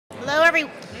Hello,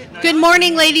 everyone. Good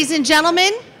morning, ladies and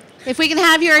gentlemen. If we can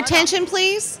have your attention,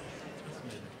 please.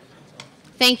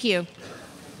 Thank you.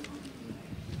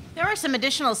 There are some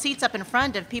additional seats up in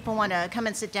front if people want to come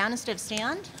and sit down instead of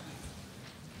stand.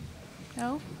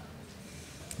 No?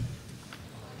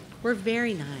 We're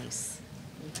very nice.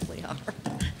 We are.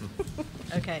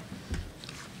 Okay.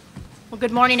 Well,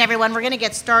 good morning, everyone. We're going to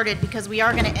get started because we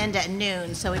are going to end at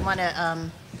noon, so we want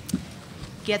to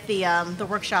get the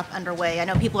workshop underway. I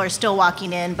know people are still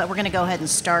walking in, but we're going to go ahead and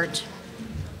start.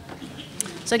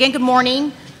 So again, good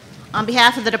morning. On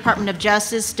behalf of the Department of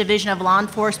Justice, Division of Law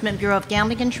Enforcement, Bureau of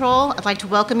Gambling Control, I'd like to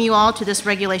welcome you all to this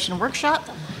regulation workshop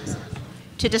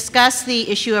to discuss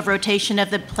the issue of rotation of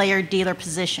the player-dealer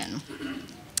position.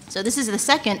 So this is the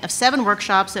second of 7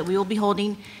 workshops that we will be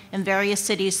holding in various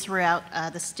cities throughout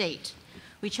the state.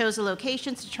 We chose the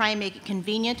locations to try and make it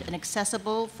convenient and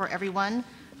accessible for everyone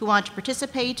who want to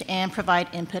participate and provide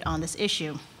input on this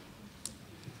issue.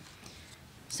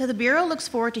 So the Bureau looks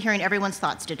forward to hearing everyone's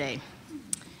thoughts today.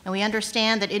 And we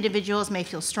understand that individuals may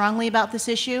feel strongly about this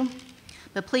issue,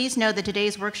 but please know that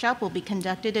today's workshop will be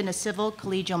conducted in a civil,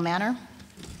 collegial manner.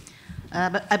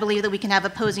 But I believe that we can have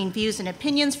opposing views and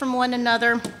opinions from one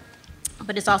another,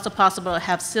 but it's also possible to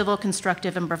have civil,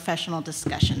 constructive, and professional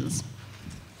discussions.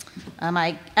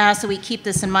 I ask that we keep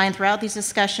this in mind throughout these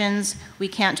discussions. We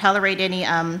can't tolerate any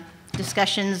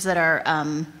discussions that are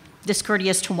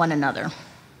discourteous to one another.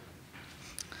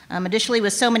 Additionally,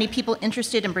 with so many people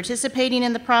interested in participating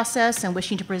in the process and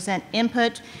wishing to present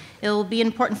input, it will be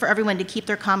important for everyone to keep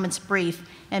their comments brief.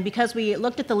 And because we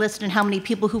looked at the list and how many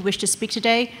people who wish to speak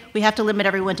today, we have to limit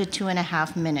everyone to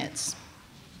 2.5 minutes.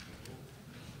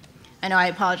 I know, I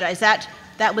apologize. That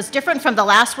was different from the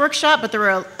last workshop, but there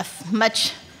were a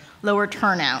much lower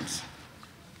turnouts.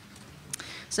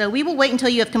 So we will wait until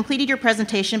you have completed your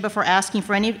presentation before asking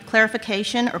for any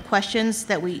clarification or questions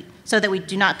so that we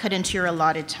do not cut into your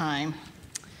allotted time.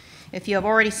 If you have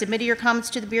already submitted your comments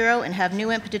to the Bureau and have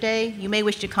new input today, you may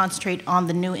wish to concentrate on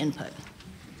the new input.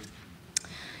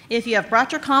 If you have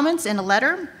brought your comments in a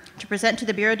letter to present to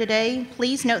the Bureau today,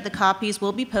 please note the copies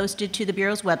will be posted to the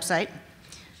Bureau's website,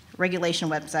 regulation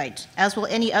website, as will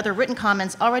any other written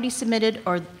comments already submitted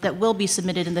or that will be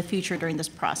submitted in the future during this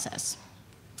process.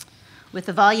 With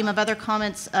the volume of other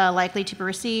comments likely to be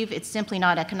received, it's simply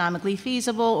not economically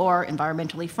feasible or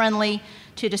environmentally friendly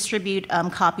to distribute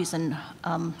copies in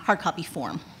hard copy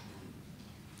form.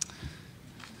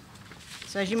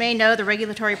 So as you may know, the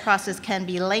regulatory process can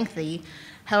be lengthy.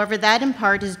 However, that in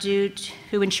part is due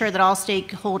to ensure that all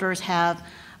stakeholders have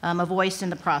a voice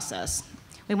in the process.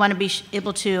 We want to be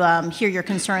able to hear your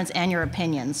concerns and your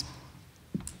opinions.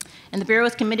 And the Bureau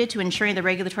is committed to ensuring the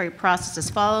regulatory process is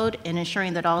followed and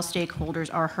ensuring that all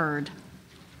stakeholders are heard.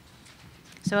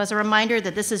 So as a reminder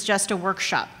that this is just a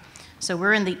workshop. So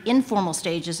we're in the informal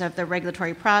stages of the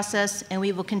regulatory process, and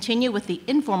we will continue with the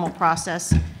informal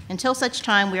process until such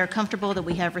time we are comfortable that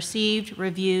we have received,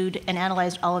 reviewed, and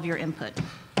analyzed all of your input.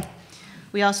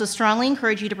 We also strongly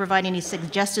encourage you to provide any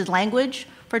suggested language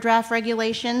for draft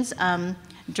regulations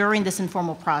during this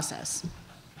informal process.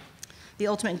 The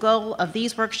ultimate goal of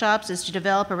these workshops is to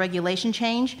develop a regulation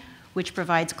change which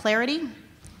provides clarity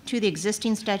to the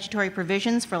existing statutory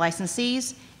provisions for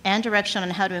licensees and direction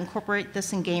on how to incorporate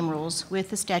this in game rules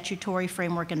with the statutory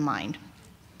framework in mind.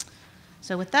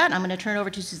 So with that, I'm going to turn it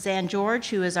over to Suzanne George,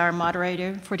 who is our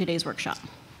moderator for today's workshop.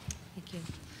 Thank you.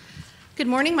 Good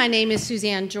morning. My name is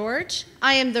Suzanne George.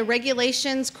 I am the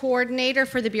Regulations Coordinator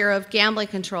for the Bureau of Gambling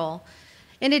Control.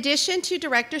 In addition to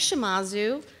Director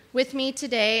Shimazu, with me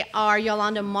today are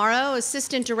Yolanda Morrow,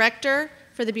 Assistant Director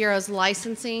for the Bureau's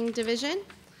Licensing Division,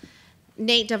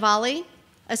 Nate Davali,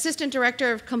 Assistant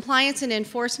Director of Compliance and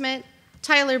Enforcement,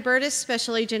 Tyler Burtis,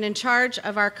 Special Agent in charge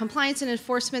of our Compliance and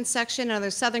Enforcement Section of the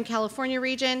Southern California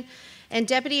region, and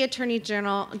Deputy Attorney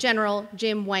General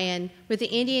Jim Wayan with the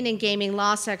Indian and Gaming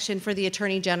Law Section for the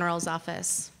Attorney General's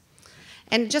Office.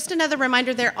 And just another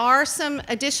reminder, there are some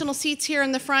additional seats here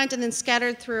in the front and then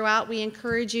scattered throughout. We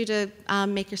encourage you to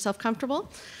make yourself comfortable.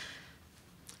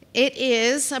 It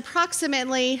is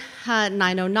approximately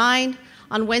 9:09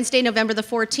 on Wednesday, November the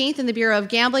 14th, and the Bureau of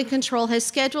Gambling Control has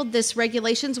scheduled this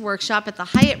regulations workshop at the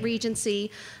Hyatt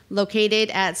Regency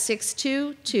located at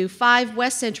 6225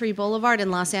 West Century Boulevard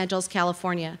in Los Angeles,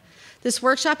 California. This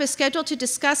workshop is scheduled to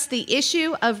discuss the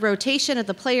issue of rotation of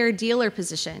the player-dealer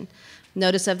position.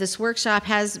 Notice of this workshop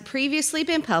has previously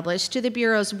been published to the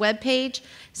Bureau's webpage,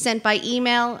 sent by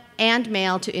email and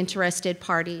mail to interested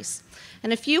parties.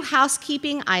 And a few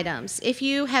housekeeping items. If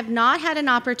you have not had an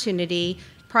opportunity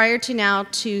prior to now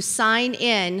to sign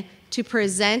in to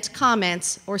present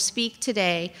comments or speak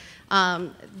today,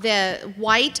 The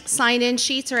white sign-in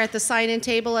sheets are at the sign-in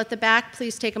table at the back.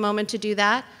 Please take a moment to do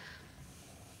that.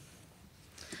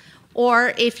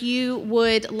 Or if you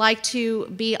would like to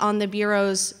be on the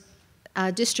Bureau's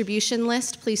distribution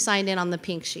list, please sign in on the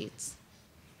pink sheets.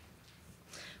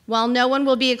 While no one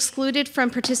will be excluded from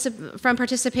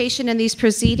participation in these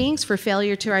proceedings for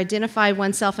failure to identify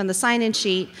oneself on the sign-in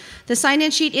sheet, the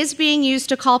sign-in sheet is being used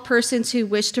to call persons who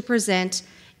wish to present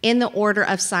in the order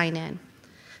of sign-in.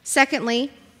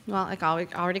 Secondly, well, I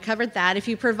already covered that. If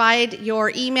you provide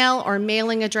your email or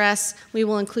mailing address, we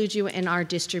will include you in our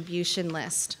distribution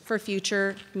list for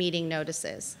future meeting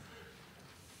notices.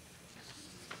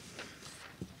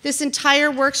 This entire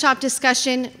workshop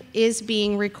discussion is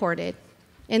being recorded.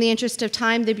 In the interest of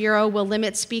time, the Bureau will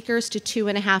limit speakers to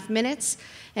 2.5 minutes,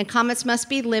 and comments must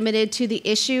be limited to the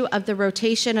issue of the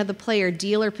rotation of the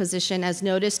player-dealer position as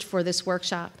noticed for this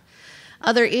workshop.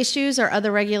 Other issues or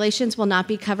other regulations will not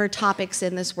be covered topics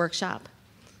in this workshop.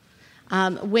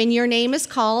 When your name is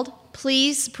called,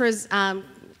 please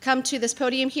come to this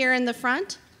podium here in the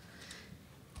front.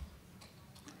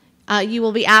 You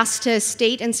will be asked to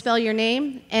state and spell your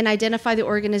name and identify the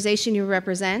organization you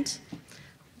represent.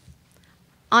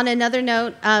 On another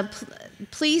note,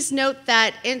 please note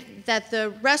that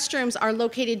the restrooms are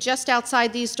located just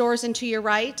outside these doors and to your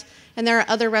right, and there are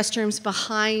other restrooms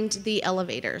behind the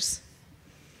elevators.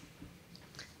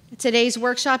 Today's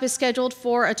workshop is scheduled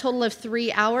for a total of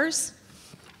 3 hours.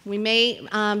 We may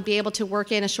be able to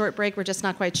work in a short break. We're just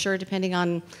not quite sure, depending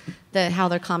on how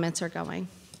their comments are going.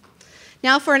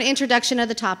 Now for an introduction of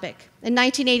the topic. In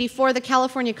 1984, the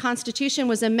California Constitution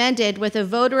was amended with a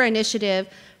voter initiative,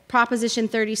 Proposition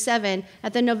 37,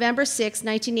 at the November 6,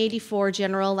 1984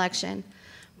 general election.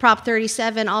 Prop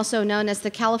 37, also known as the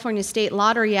California State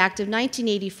Lottery Act of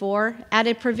 1984,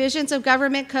 added provisions of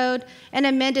government code and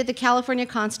amended the California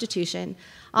Constitution,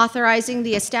 authorizing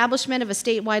the establishment of a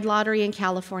statewide lottery in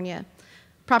California.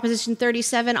 Proposition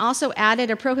 37 also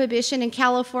added a prohibition in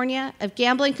California of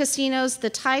gambling casinos the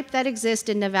type that exist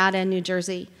in Nevada and New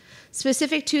Jersey.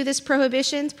 Specific to this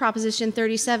prohibition, Proposition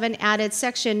 37 added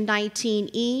Section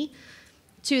 19E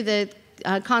to the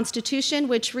Constitution,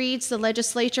 which reads, "The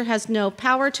legislature has no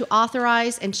power to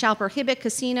authorize and shall prohibit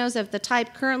casinos of the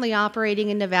type currently operating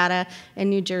in Nevada and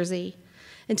New Jersey."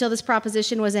 Until this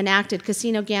proposition was enacted,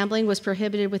 casino gambling was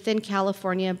prohibited within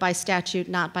California by statute,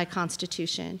 not by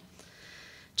Constitution.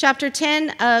 Chapter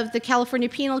 10 of the California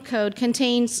Penal Code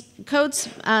contains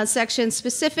sections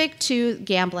specific to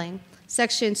gambling,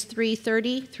 sections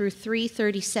 330 through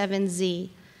 337Z.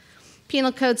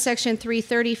 Penal Code Section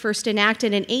 330, first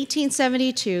enacted in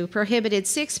 1872, prohibited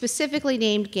 6 specifically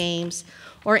named games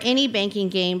or any banking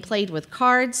game played with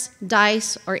cards,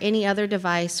 dice, or any other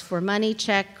device for money,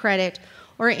 check, credit,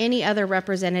 or any other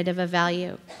representative of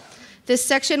value. This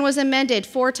section was amended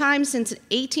 4 times since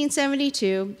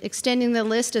 1872, extending the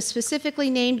list of specifically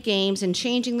named games and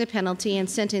changing the penalty and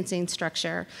sentencing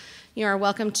structure. You are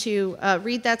welcome to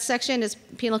read that section. It's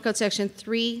Penal Code Section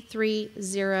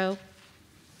 330.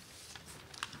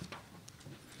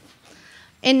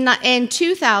 In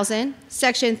 2000,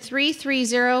 Section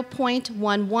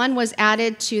 330.11 was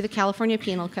added to the California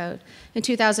Penal Code. In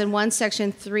 2001,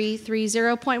 Section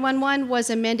 330.11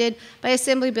 was amended by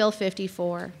Assembly Bill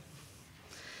 54.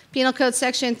 Penal Code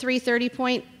Section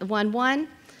 330.11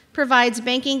 provides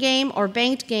banking game or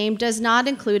banked game does not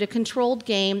include a controlled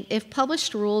game if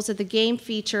published rules of the game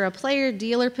feature a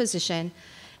player-dealer position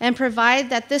and provide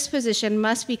that this position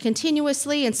must be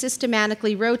continuously and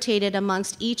systematically rotated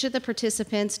amongst each of the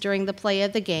participants during the play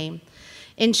of the game.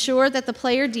 Ensure that the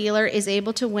player-dealer is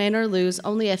able to win or lose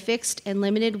only a fixed and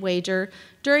limited wager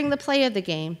during the play of the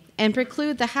game, and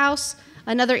preclude the house,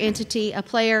 another entity, a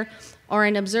player, or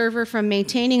an observer from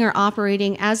maintaining or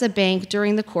operating as a bank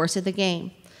during the course of the game.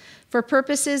 For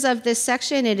purposes of this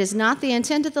section, it is not the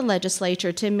intent of the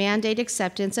legislature to mandate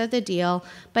acceptance of the deal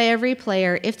by every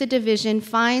player if the division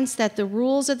finds that the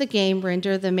rules of the game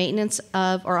render the maintenance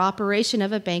of or operation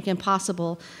of a bank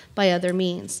impossible by other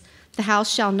means. The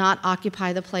House shall not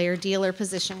occupy the player-dealer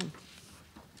position.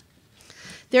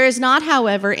 There is not,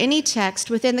 however, any text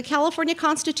within the California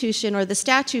Constitution or the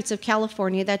statutes of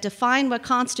California that define what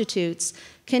constitutes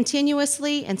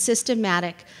continuously and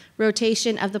systematic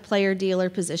rotation of the player-dealer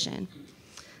position.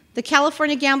 The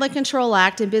California Gambling Control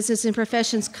Act and Business and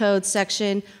Professions Code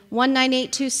Section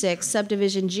 19826,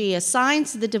 Subdivision G,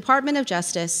 assigns the Department of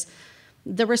Justice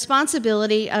the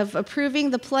responsibility of approving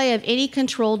the play of any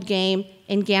controlled game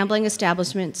in gambling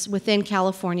establishments within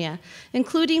California,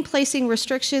 including placing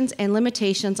restrictions and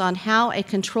limitations on how a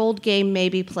controlled game may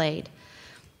be played.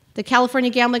 The California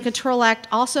Gambling Control Act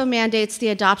also mandates the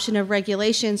adoption of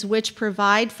regulations which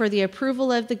provide for the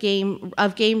approval of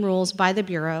game rules by the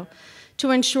Bureau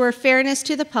to ensure fairness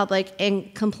to the public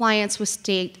and compliance with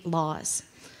state laws.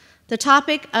 The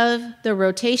topic of the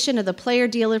rotation of the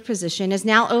player-dealer position is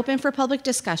now open for public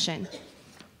discussion.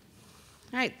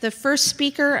 All right, the first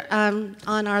speaker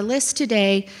on our list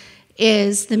today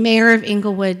is the Mayor of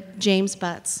Inglewood, James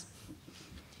Butts.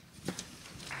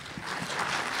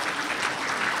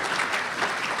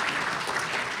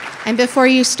 And before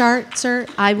you start, sir,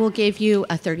 I will give you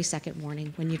a 30-second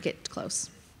warning when you get close.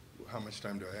 How much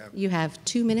time do I have? You have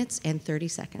 2 minutes and 30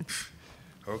 seconds.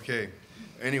 Okay.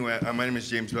 Anyway, my name is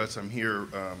James Butts. I'm here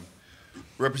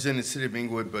representing the city of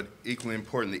Inglewood, but equally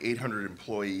important, the 800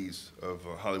 employees of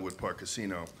Hollywood Park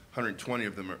Casino. 120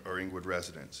 of them are Inglewood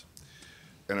residents.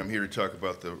 And I'm here to talk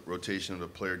about the rotation of the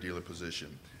player-dealer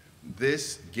position.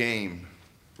 This game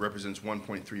represents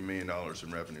 $1.3 million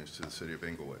in revenues to the city of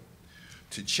Inglewood.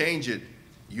 To change it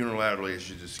unilaterally, as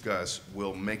you discussed,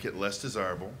 will make it less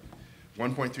desirable.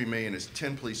 $1.3 million is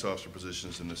 10 police officer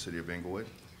positions in the city of Inglewood.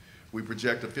 We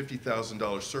project a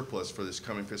 $50,000 surplus for this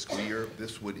coming fiscal year.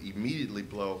 This would immediately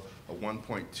blow a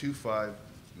 $1.25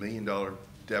 million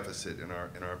deficit in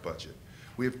our budget.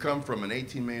 We have come from an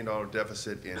 $18 million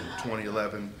deficit in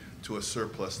 2011 to a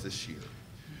surplus this year.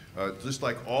 Just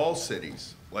like all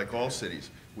cities,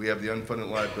 we have the unfunded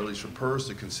liabilities for PERS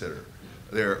to consider.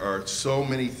 There are so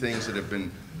many things that have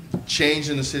been changed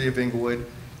in the city of Inglewood,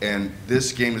 and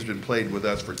this game has been played with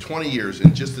us for 20 years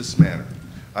in just this manner.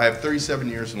 I have 37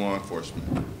 years in law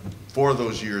enforcement. 4 of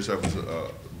those years I was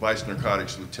a vice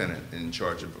narcotics lieutenant in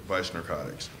charge of vice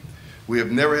narcotics. We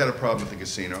have never had a problem with the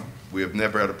casino. We have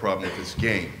never had a problem with this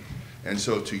game. And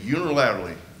so to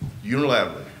unilaterally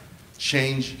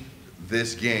change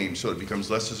this game so it becomes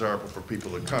less desirable for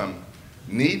people to come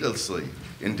needlessly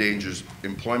endangers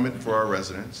employment for our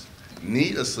residents,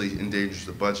 needlessly endangers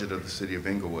the budget of the city of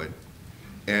Inglewood,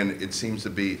 and it seems to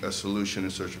be a solution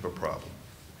in search of a problem.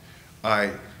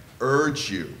 I urge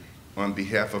you, on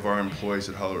behalf of our employees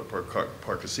at Hollywood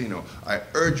Park Casino, I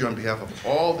urge you on behalf of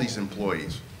all these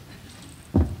employees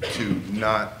to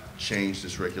not change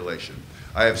this regulation.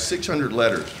 I have 600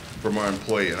 letters from our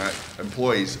employees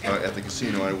at the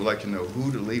casino. I would like to know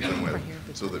who to leave them with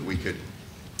so that we could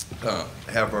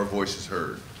have our voices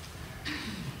heard.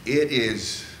 It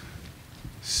is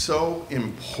so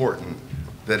important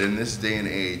that in this day and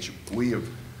age, we have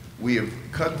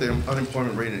cut the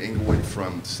unemployment rate in Inglewood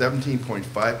from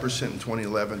 17.5% in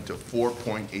 2011 to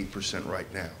 4.8%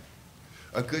 right now.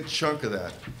 A good chunk of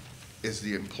that is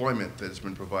the employment that has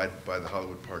been provided by the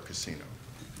Hollywood Park Casino.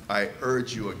 I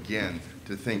urge you again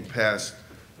to think past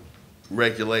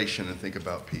regulation and think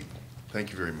about people.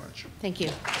 Thank you very much. Thank you.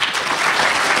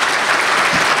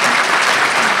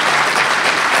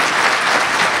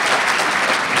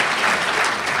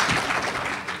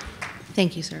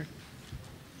 Thank you, sir.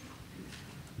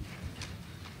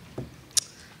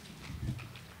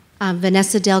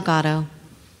 Vanessa Delgado.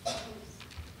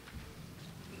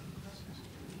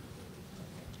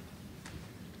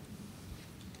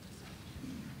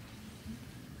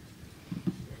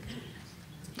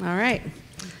 All right.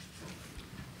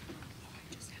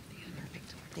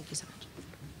 Thank you so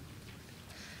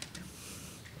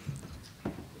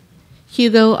much.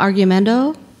 Hugo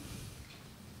Argumendo.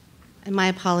 And my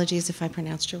apologies if I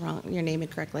pronounced your name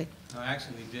incorrectly. I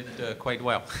actually did quite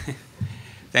well.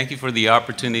 Thank you for the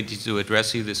opportunity to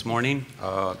address you this morning.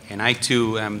 And I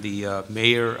too am the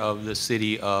mayor of the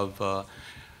city of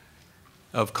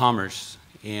Commerce.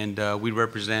 And we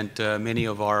represent many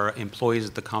of our employees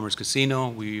at the Commerce Casino.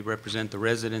 We represent the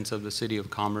residents of the city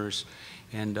of Commerce.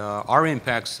 And our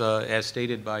impacts, as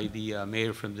stated by the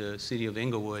mayor from the city of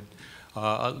Inglewood,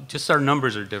 just our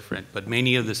numbers are different, but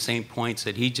many of the same points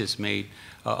that he just made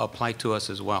apply to us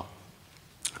as well.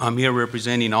 I'm here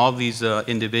representing all these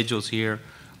individuals here.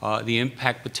 The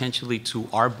impact potentially to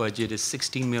our budget is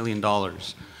 $16 million.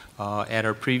 At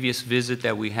our previous visit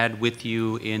that we had with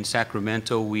you in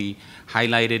Sacramento, we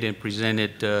highlighted and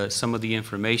presented some of the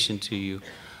information to you.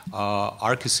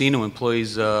 Our casino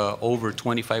employs over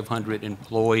 2,500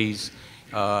 employees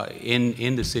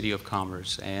in the city of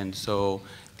Commerce, and so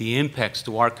the impacts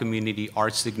to our community are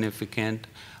significant.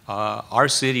 Our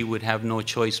city would have no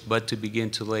choice but to begin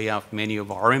to lay off many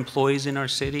of our employees in our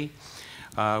city.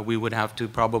 We would have to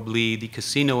probably, the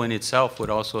casino in itself would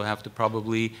also have to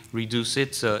probably reduce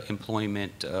its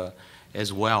employment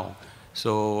as well.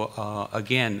 So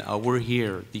again, we're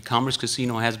here. The Commerce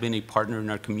Casino has been a partner in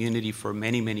our community for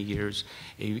many, many years,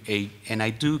 and I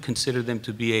do consider them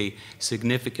to be a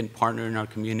significant partner in our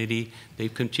community.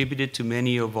 They've contributed to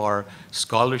many of our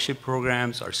scholarship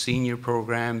programs, our senior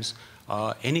programs.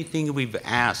 Anything we've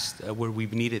asked where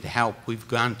we've needed help, we've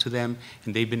gone to them,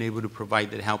 and they've been able to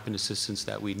provide that help and assistance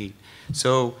that we need.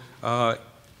 So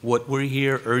what we're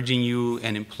here urging you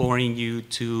and imploring you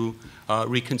to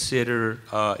reconsider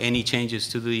any changes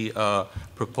to the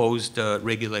proposed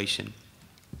regulation.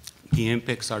 The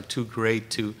impacts are too great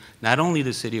to not only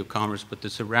the City of Commerce, but the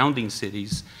surrounding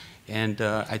cities. And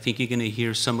I think you're going to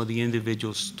hear some of the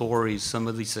individual stories, some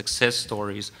of the success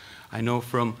stories. I know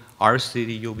from our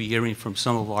city, you'll be hearing from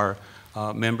some of our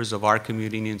members of our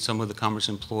community and some of the Commerce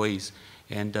employees.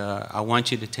 And I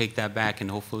want you to take that back, and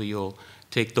hopefully you'll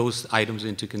take those items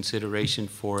into consideration,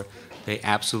 for they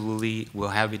absolutely will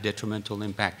have a detrimental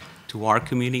impact to our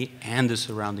community and the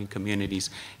surrounding communities.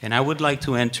 And I would like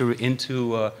to enter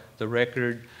into the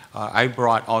record, I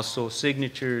brought also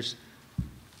signatures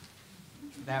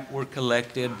that were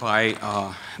collected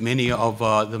by many of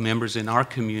the members in our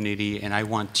community, and I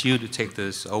want you to take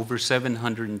this. Over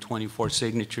 724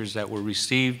 signatures that were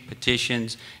received,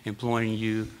 petitions, imploring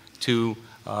you to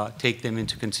take them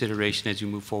into consideration as you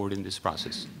move forward in this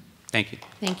process. Thank you.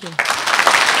 Thank you.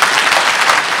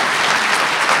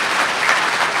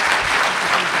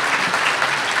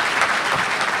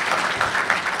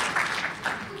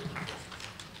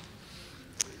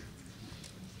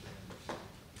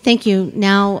 Thank you.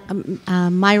 Now,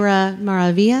 Mayra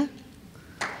Maravilla.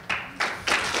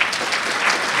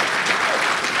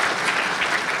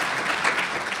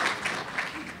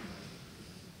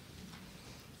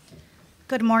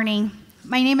 Good morning.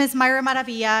 My name is Mayra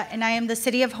Maravilla, and I am the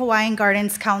City of Hawaiian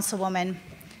Gardens Councilwoman.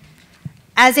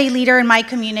 As a leader in my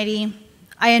community,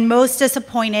 I am most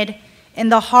disappointed in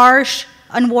the harsh,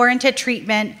 unwarranted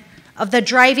treatment of the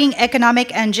driving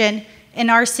economic engine in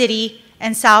our city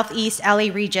and Southeast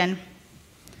LA region.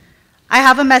 I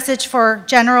have a message for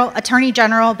Attorney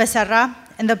General Becerra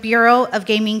and the Bureau of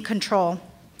Gaming Control.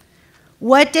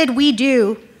 What did we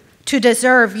do to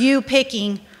deserve you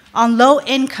picking on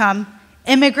low-income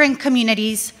immigrant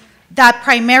communities that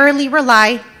primarily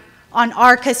rely on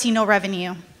our casino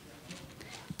revenue?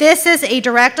 This is a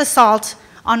direct assault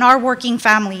on our working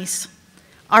families,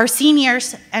 our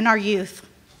seniors, and our youth.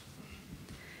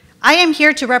 I am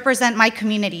here to represent my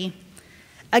community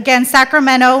against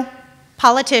Sacramento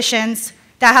politicians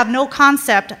that have no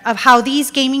concept of how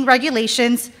these gaming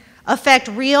regulations affect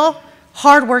real,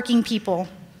 hardworking people.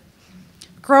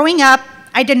 Growing up,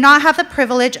 I did not have the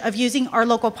privilege of using our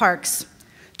local parks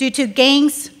due to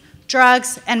gangs,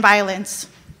 drugs, and violence.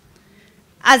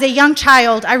 As a young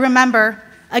child, I remember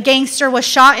a gangster was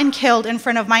shot and killed in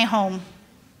front of my home.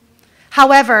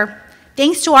 However,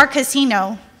 thanks to our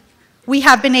casino, we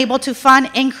have been able to fund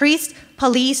increased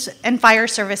police and fire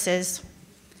services,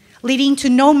 leading to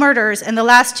no murders in the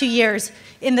last 2 years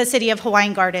in the City of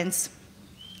Hawaiian Gardens.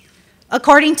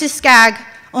 According to SCAG,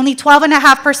 only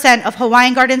 12.5% of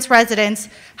Hawaiian Gardens residents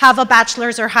have a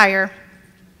bachelor's or higher.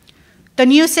 The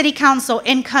new City Council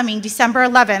incoming December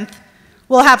 11th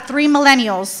will have 3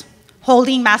 millennials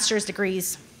holding master's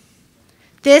degrees.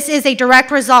 This is a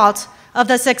direct result of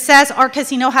the success our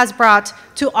casino has brought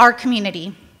to our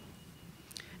community.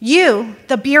 You,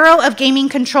 the Bureau of Gaming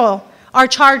Control, are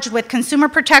charged with consumer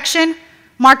protection,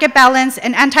 market balance,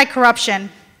 and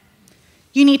anti-corruption.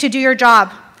 You need to do your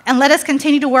job, and let us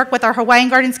continue to work with our Hawaiian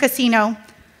Gardens Casino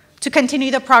to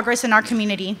continue the progress in our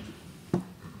community.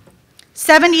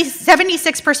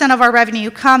 76% of our revenue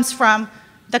comes from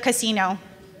the casino,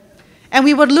 and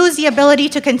we would lose the ability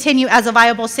to continue as a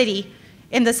viable city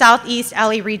in the Southeast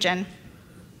LA region.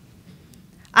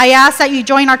 I ask that you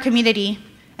join our community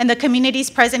and the communities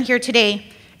present here today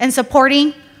in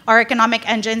supporting our economic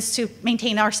engines to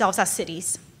maintain ourselves as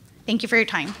cities. Thank you for your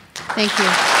time. Thank you.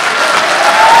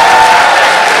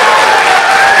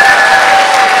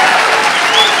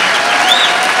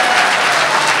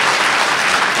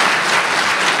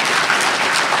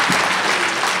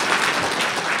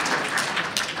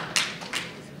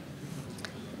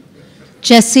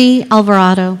 Jesse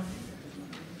Alvarado.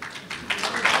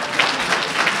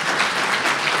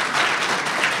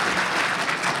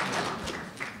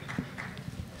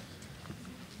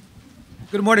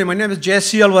 Good morning. My name is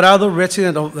Jesse Alvarado,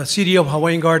 resident of the City of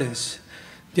Hawaiian Gardens.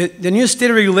 The new state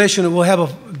regulation will have a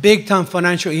big-time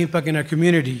financial impact in our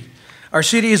community. Our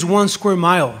city is 1 square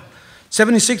mile.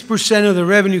 76% of the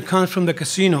revenue comes from the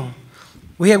casino.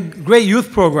 We have great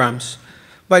youth programs.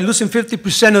 By losing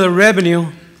 50% of the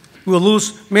revenue, we will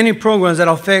lose many programs that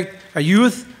affect our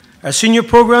youth, our senior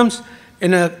programs,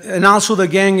 and also the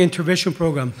gang intervention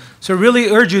program. So I really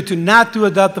urge you to not to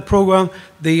adopt the program.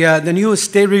 The new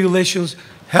state regulations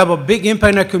have a big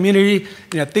impact in our community,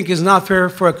 and I think it's not fair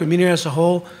for our community as a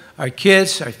whole, our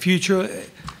kids, our future,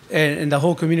 and the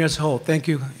whole community as a whole. Thank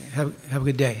you. Have a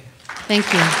good day.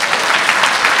 Thank you.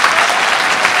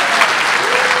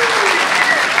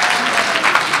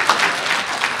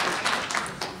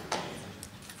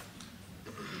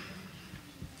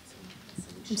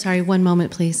 I'm sorry, one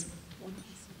moment, please.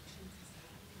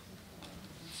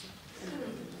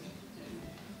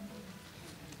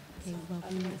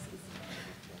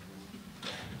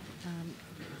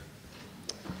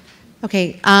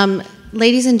 Okay,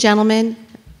 ladies and gentlemen,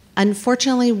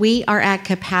 unfortunately, we are at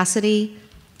capacity.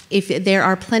 If there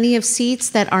are plenty of seats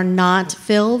that are not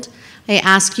filled, I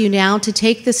ask you now to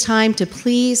take this time to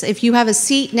please, if you have a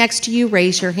seat next to you,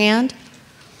 raise your hand.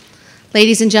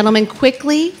 Ladies and gentlemen,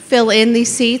 quickly fill in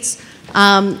these seats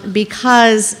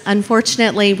because,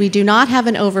 unfortunately, we do not have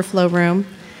an overflow room,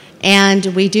 and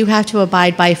we do have to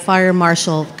abide by fire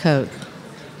marshal code.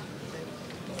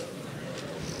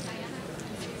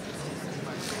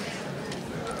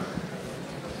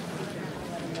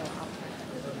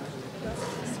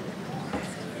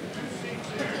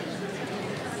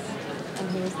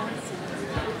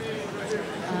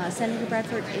 Senator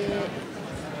Bradford,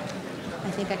 I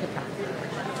think I could probably.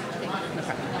 No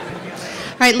problem.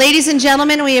 All right, ladies and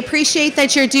gentlemen, we appreciate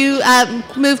that you do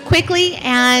move quickly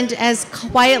and as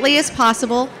quietly as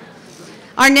possible.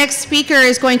 Our next speaker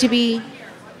is going to be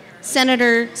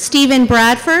Senator Stephen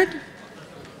Bradford.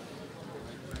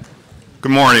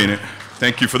 Good morning.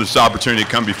 Thank you for this opportunity to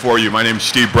come before you. My name is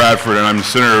Steve Bradford, and I'm the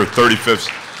Senator of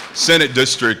 35th Senate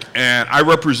District, and I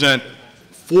represent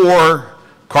 4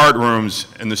 card rooms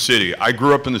in the city. I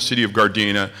grew up in the city of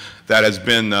Gardena that has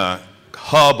been the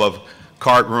hub of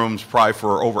card rooms probably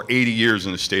for over 80 years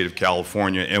in the state of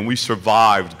California, and we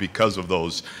survived because of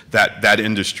that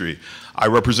industry. I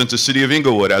represent the city of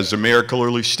Inglewood, as the mayor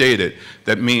clearly stated.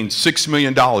 That means $6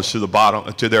 million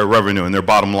to their revenue and their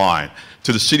bottom line.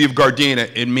 To the city of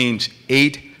Gardena, it means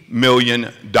 $8 million.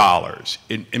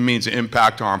 It means an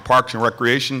impact on our parks and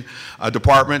recreation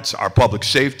departments, our public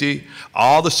safety,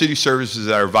 all the city services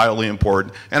that are vitally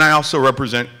important. And I also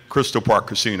represent Crystal Park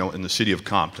Casino in the city of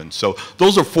Compton. So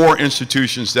those are 4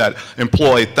 institutions that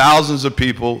employ thousands of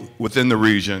people within the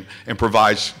region and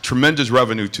provides tremendous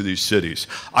revenue to these cities.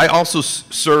 I also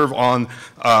serve on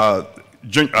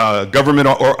government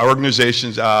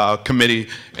organizations committee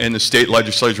in the state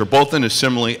legislature, both in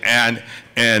Assembly and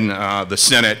in the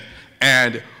Senate,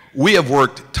 and we have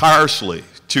worked tirelessly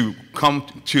to come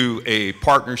to a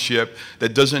partnership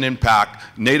that doesn't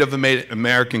impact Native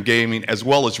American gaming, as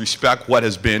well as respect what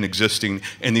has been existing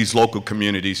in these local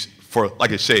communities for,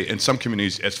 like I say, in some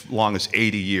communities as long as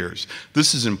 80 years.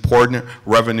 This is important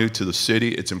revenue to the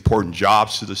city, it's important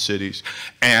jobs to the cities,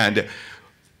 and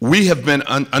we have been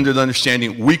under the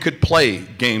understanding we could play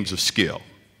games of skill.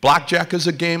 Blackjack is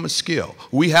a game of skill.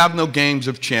 We have no games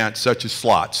of chance such as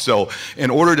slots. So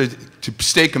in order to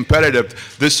stay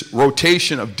competitive, this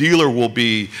rotation of dealer will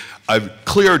be a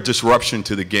clear disruption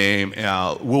to the game.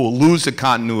 We'll lose the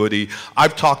continuity.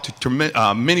 I've talked to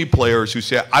many players who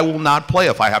say, I will not play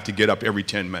if I have to get up every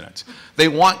 10 minutes. They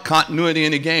want continuity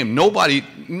in the game. Nobody,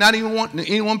 not even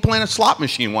anyone playing a slot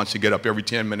machine wants to get up every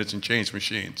 10 minutes and change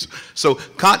machines. So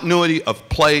continuity of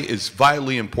play is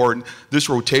vitally important. This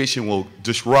rotation will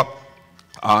disrupt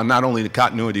not only the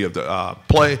continuity of the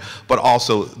play, but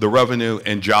also the revenue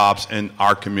and jobs in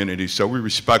our community. So we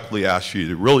respectfully ask you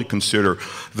to really consider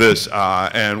this,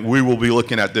 and we will be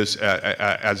looking at this,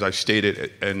 as I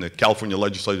stated, in the California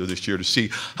legislature this year to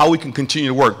see how we can continue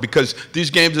to work, because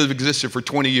these games have existed for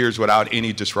 20 years without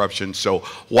any disruption, so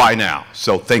why now?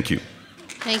 So thank you.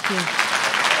 Thank you.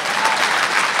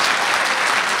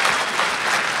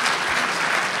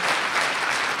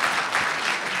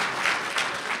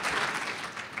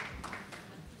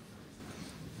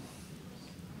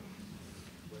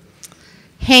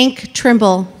 Hank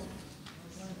Trimble.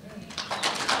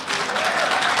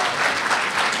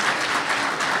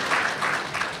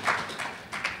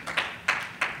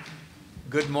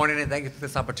 Good morning, and thank you for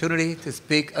this opportunity to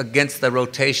speak against the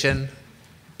rotation.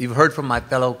 You've heard from my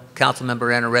fellow council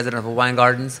member and a resident of Hawaiian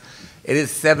Gardens. It is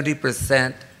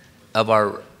 70% of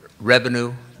our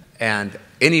revenue, and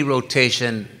any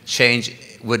rotation change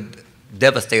would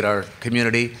devastate our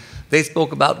community. They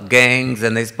spoke about gangs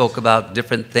and they spoke about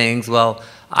different things. Well,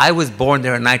 I was born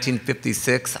there in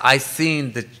 1956. I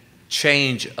seen the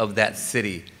change of that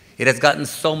city. It has gotten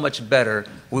so much better.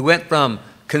 We went from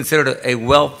considered a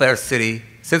welfare city.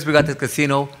 Since we got this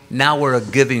casino, now we're a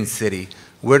giving city.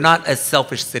 We're not a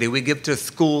selfish city. We give to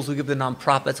schools, we give to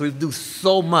nonprofits, we do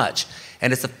so much.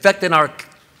 And it's affecting our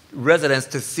residents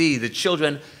to see the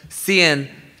children seeing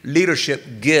leadership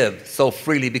give so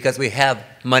freely because we have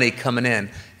money coming in.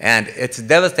 And it's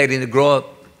devastating to grow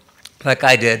up like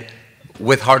I did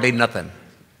with hardly nothing.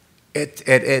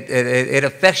 It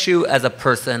affects you as a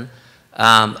person.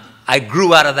 I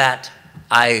grew out of that.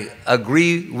 I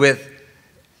agree with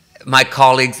my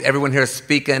colleagues, everyone here is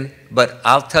speaking, but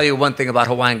I'll tell you one thing about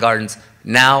Hawaiian Gardens.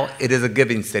 Now it is a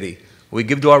giving city. We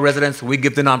give to our residents, we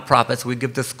give to nonprofits, we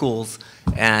give to schools,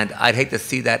 and I'd hate to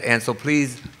see that end. So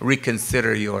please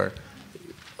reconsider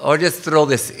or just throw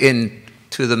this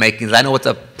into the makings. I know it's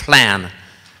a plan,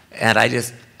 and I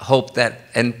just hope that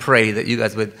and pray that you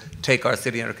guys would take our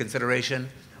city under consideration.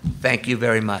 Thank you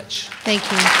very much.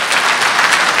 Thank you.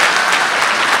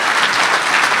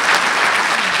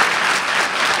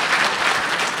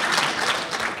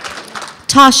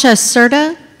 Tasha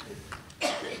Serta.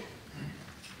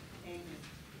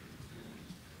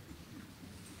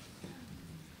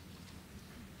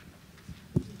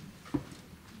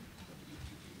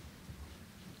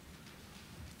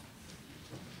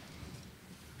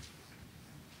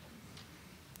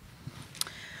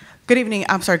 Good evening,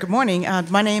 good morning.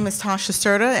 My name is Tasha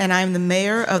Serta, and I'm the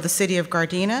mayor of the city of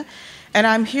Gardena. And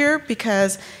I'm here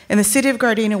because in the city of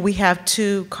Gardena, we have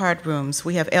two card rooms.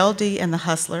 We have LD and the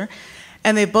Hustler,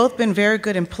 and they've both been very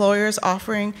good employers,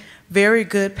 offering very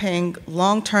good paying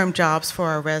long-term jobs for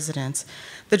our residents.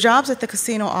 The jobs that the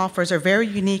casino offers are very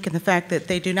unique in the fact that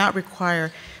they do not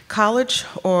require college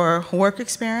or work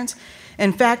experience.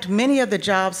 In fact, many of the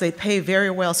jobs, they pay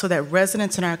very well so that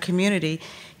residents in our community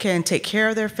can take care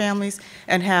of their families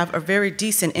and have a very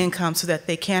decent income so that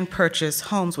they can purchase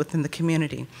homes within the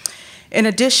community. In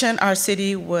addition, our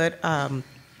city would,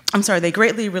 they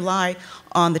greatly rely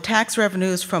on the tax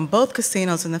revenues from both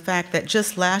casinos and the fact that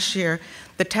just last year,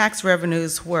 the tax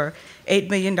revenues were $8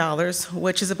 million,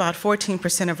 which is about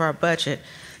 14% of our budget.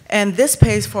 And this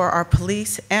pays for our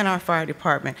police and our fire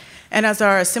department. And as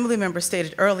our assembly member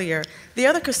stated earlier, the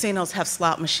other casinos have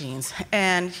slot machines.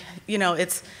 And,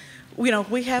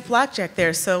 we have blackjack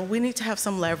there, so we need to have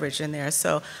some leverage in there.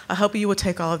 So I hope you will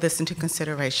take all of this into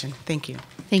consideration. Thank you.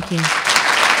 Thank you.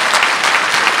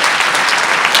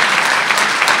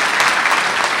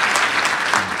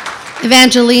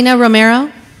 Evangelina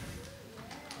Romero.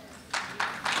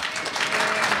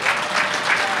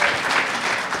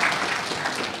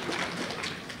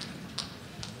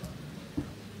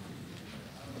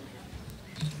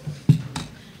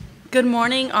 Good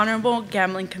morning, Honorable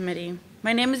Gambling Committee.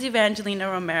 My name is Evangelina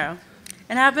Romero,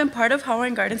 and I have been part of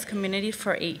Hawaiian Gardens community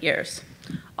for 8 years.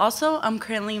 Also, I'm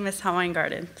currently Miss Hawaiian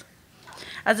Gardens.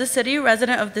 As a city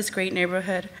resident of this great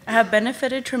neighborhood, I have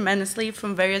benefited tremendously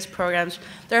from various programs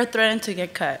that are threatened to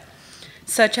get cut,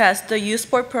 such as the youth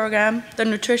sport program, the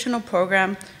nutritional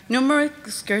program, numerous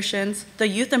excursions, the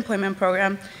youth employment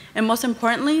program, and most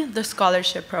importantly, the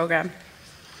scholarship program.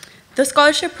 The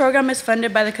scholarship program is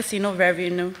funded by the casino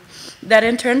revenue, that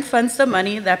in turn funds the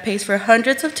money that pays for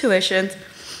hundreds of tuitions.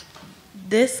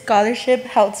 This scholarship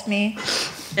helps me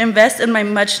invest in my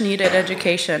much-needed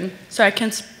education so I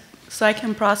can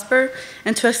prosper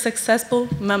into a successful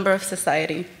member of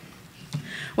society.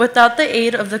 Without the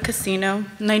aid of the casino,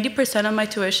 90% of my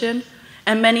tuition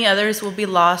and many others will be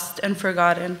lost and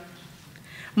forgotten.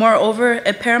 Moreover,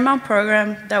 a paramount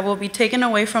program that will be taken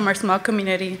away from our small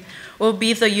community will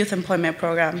be the Youth Employment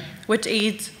Program, which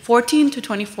aids 14 to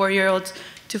 24-year-olds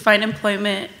to find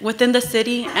employment within the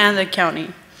city and the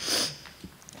county.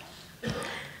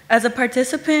 As a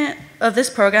participant of this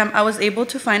program, I was able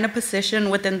to find a position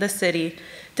within the city,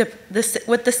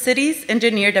 with the city's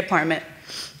engineer department.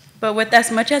 But with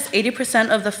as much as 80%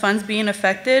 of the funds being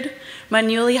affected, my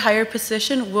newly hired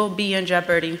position will be in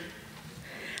jeopardy.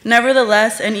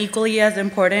 Nevertheless, and equally as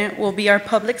important, will be our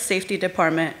public safety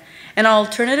department, an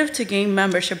alternative to gang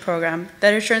membership program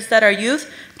that ensures that our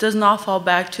youth does not fall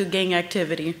back to gang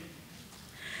activity.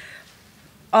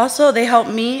 Also, they help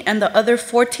me and the other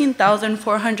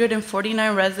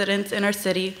 14,449 residents in our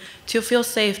city to feel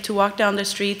safe to walk down the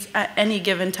streets at any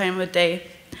given time of day.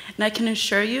 And I can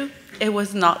assure you, it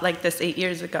was not like this 8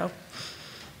 years ago.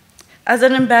 As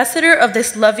an ambassador of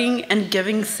this loving and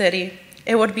giving city,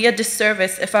 it would be a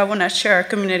disservice if I would not share our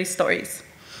community stories.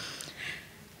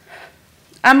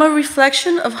 I'm a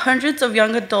reflection of hundreds of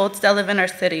young adults that live in our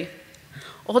city.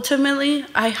 Ultimately,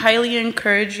 I highly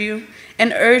encourage you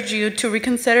and urge you to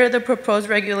reconsider the proposed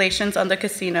regulations on the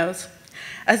casinos,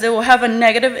 as it will have a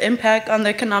negative impact on the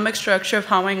economic structure of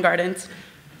Hawaiian Gardens.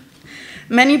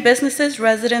 Many businesses,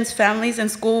 residents, families,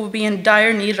 and schools will be in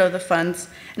dire need of the funds,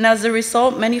 and as a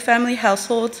result, many family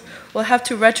households will have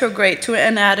to retrograde to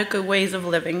inadequate ways of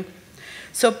living.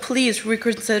 So please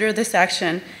reconsider this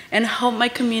action and help my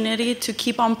community to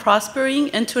keep on prospering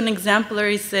into an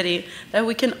exemplary city that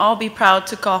we can all be proud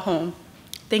to call home.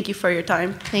 Thank you for your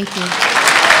time. Thank you.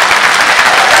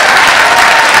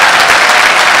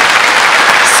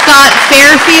 Scott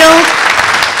Fairfield.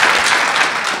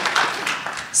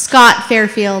 Scott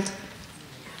Fairfield.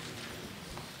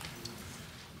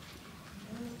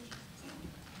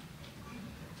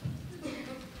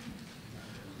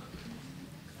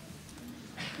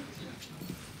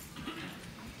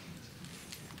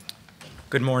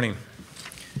 Good morning.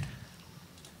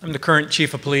 I'm the current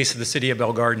Chief of Police of the City of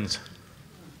Bell Gardens.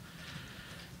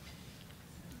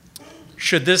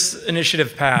 Should this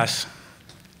initiative pass,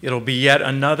 it'll be yet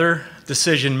another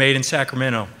decision made in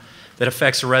Sacramento that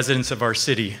affects the residents of our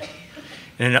city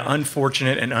in an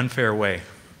unfortunate and unfair way.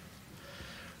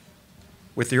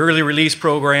 With the early release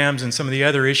programs and some of the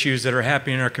other issues that are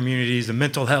happening in our communities, the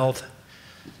mental health,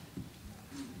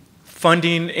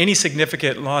 funding, any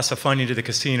significant loss of funding to the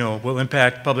casino will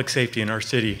impact public safety in our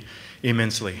city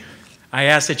immensely. I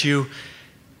ask that you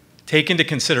take into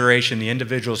consideration the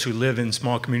individuals who live in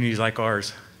small communities like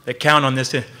ours that count on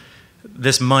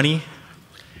this money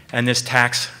and this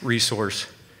tax resource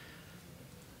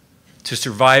to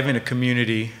survive in a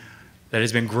community that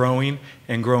has been growing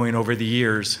and growing over the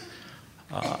years,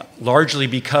 largely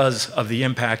because of the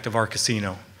impact of our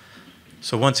casino.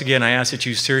 So once again, I ask that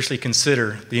you seriously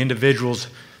consider the individuals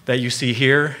that you see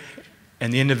here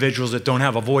and the individuals that don't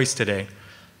have a voice today.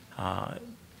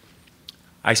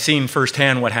 I've seen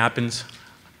firsthand what happens.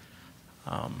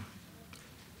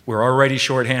 We're already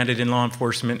shorthanded in law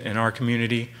enforcement in our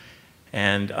community,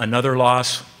 and another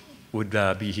loss would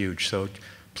be huge. So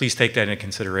please take that into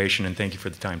consideration, and thank you for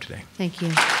the time today. Thank you.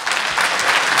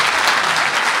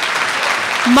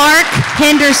 Mark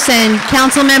Henderson,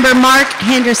 Councilmember Mark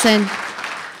Henderson.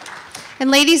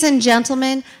 And ladies and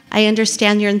gentlemen, I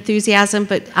understand your enthusiasm,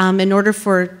 but in order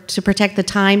to protect the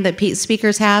time that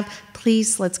speakers have,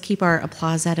 please let's keep our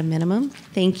applause at a minimum.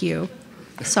 Thank you.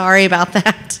 Sorry about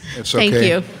that. It's Thank okay.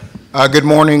 you. Good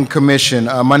morning, Commission.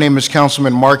 My name is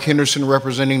Councilman Mark Henderson,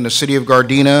 representing the City of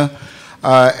Gardena.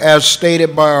 As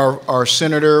stated by our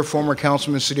Senator, former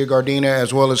Councilman, City of Gardena,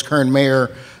 as well as current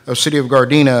Mayor of City of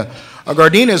Gardena,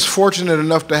 Gardena is fortunate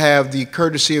enough to have the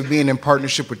courtesy of being in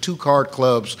partnership with two card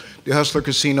clubs, the Hustler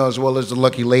Casino as well as the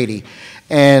Lucky Lady.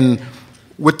 And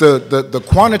with the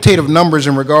quantitative numbers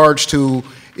in regards to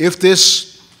if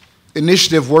this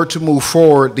initiative were to move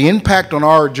forward, the impact on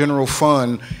our general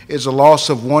fund is a loss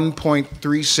of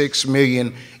 $1.36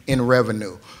 million in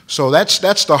revenue. So that's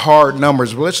the hard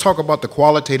numbers, but let's talk about the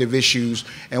qualitative issues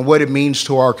and what it means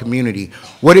to our community.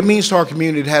 What it means to our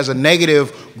community, it has a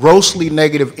negative, grossly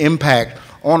negative impact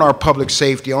on our public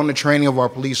safety, on the training of our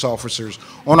police officers,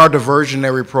 on our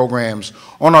diversionary programs,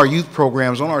 on our youth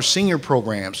programs, on our senior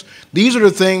programs. These are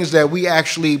the things that we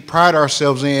actually pride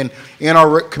ourselves in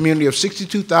our community of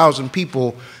 62,000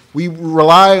 people. We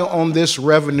rely on this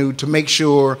revenue to make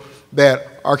sure that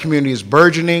our community is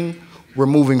burgeoning, we're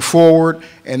moving forward,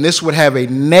 and this would have a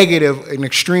negative, an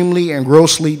extremely and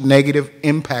grossly negative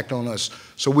impact on us.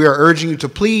 So we are urging you to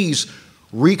please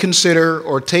reconsider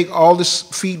or take all this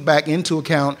feedback into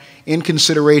account in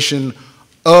consideration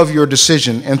of your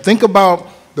decision. And think about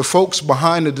the folks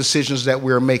behind the decisions that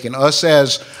we're making. Us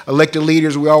as elected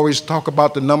leaders, we always talk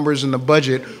about the numbers and the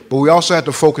budget, but we also have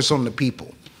to focus on the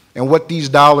people and what these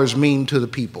dollars mean to the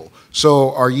people.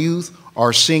 So our youth,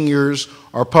 our seniors,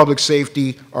 our public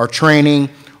safety, our training,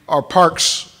 our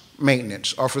parks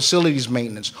maintenance, our facilities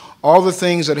maintenance, all the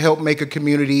things that help make a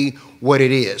community what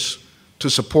it is to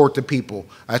support the people.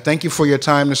 I thank you for your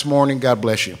time this morning. God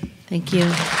bless you. Thank you.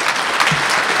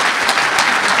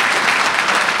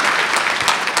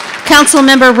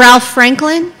 Councilmember Ralph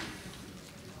Franklin.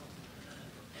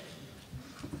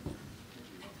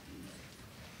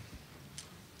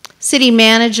 City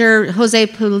Manager Jose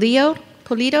Pulido.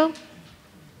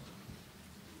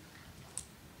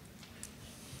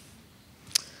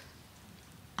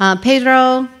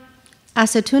 Pedro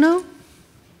Aceituno.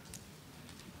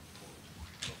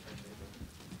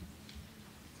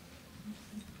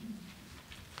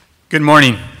 Good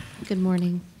morning. Good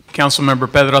morning.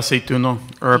 Councilmember Pedro Aceituno,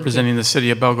 representing the City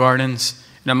of Bell Gardens.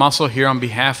 And I'm also here on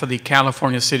behalf of the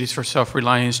California Cities for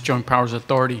Self-Reliance Joint Powers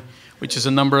Authority, which is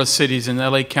a number of cities in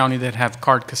LA County that have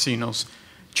card casinos,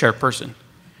 chairperson.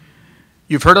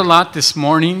 You've heard a lot this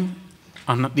morning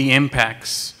on the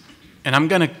impacts, and I'm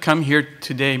going to come here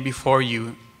today before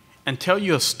you and tell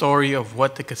you a story of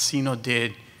what the casino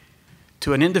did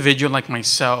to an individual like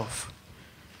myself.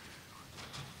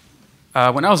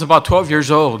 When I was about 12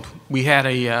 years old, we had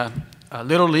a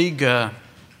Little League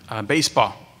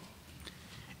baseball.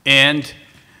 And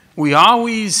we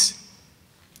always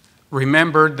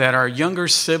remembered that our younger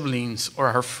siblings or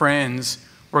our friends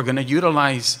were going to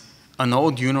utilize an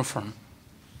old uniform,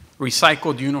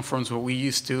 recycled uniforms, what we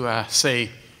used to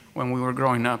say when we were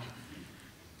growing up.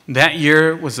 That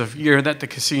year was a year that the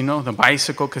casino, the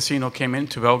Bicycle Casino, came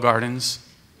into Bell Gardens.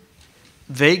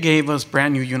 They gave us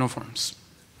brand new uniforms.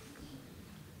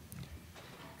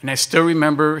 And I still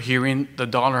remember hearing the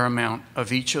dollar amount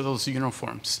of each of those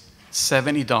uniforms,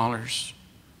 $70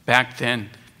 back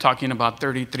then, talking about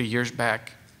 33 years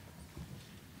back.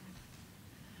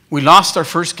 We lost our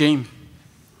first game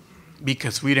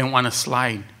because we didn't want to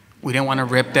slide. We didn't want to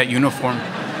rip that uniform.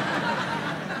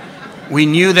 We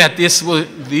knew that these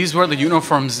were the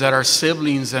uniforms that our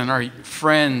siblings and our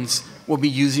friends will be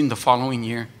using the following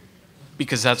year,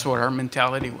 because that's what our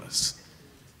mentality was.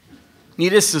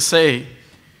 Needless to say,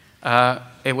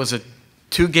 it was a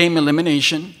 2-game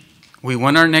elimination. We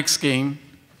won our next game.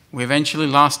 We eventually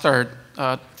lost our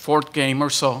 4th game or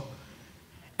so.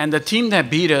 And the team that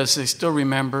beat us, I still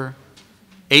remember,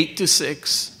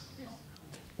 8-6,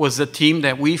 was the team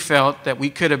that we felt that we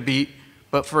could have beat,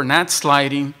 but for not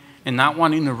sliding and not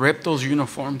wanting to rip those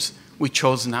uniforms, we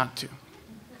chose not to.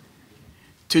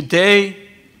 Today,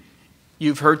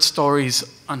 you've heard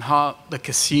stories on how the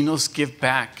casinos give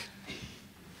back.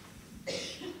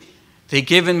 They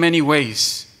give in many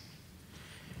ways.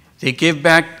 They give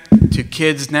back to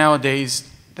kids nowadays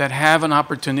that have an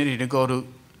opportunity to go to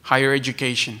higher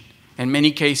education. In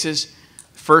many cases,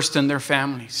 first in their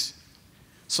families.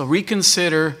 So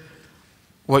reconsider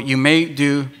what you may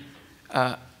do.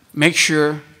 Make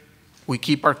sure we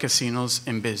keep our casinos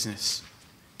in business.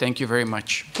 Thank you very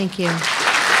much. Thank you.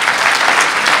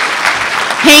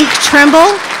 Hank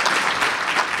Trimble.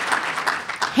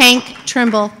 Hank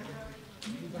Trimble.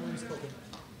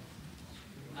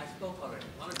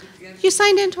 You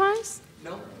signed in twice?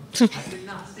 No, I did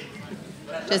not.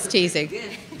 Just teasing.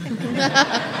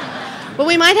 But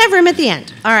we might have room at the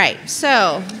end. All right,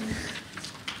 so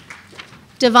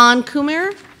Devon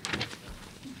Kumar.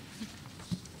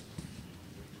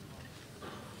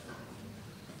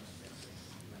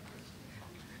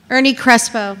 Ernie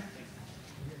Crespo.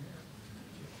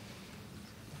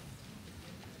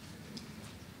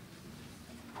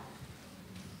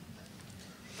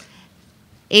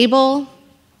 Abel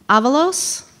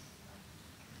Avalos.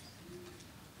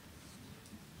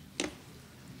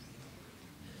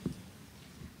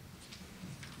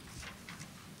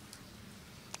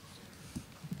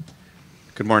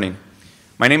 Good morning.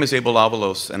 My name is Abel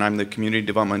Avalos, and I'm the Community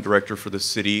Development Director for the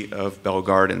City of Bell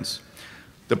Gardens.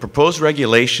 The proposed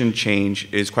regulation change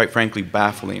is, quite frankly,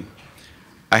 baffling.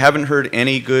 I haven't heard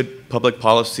any good public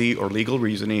policy or legal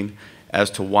reasoning as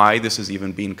to why this is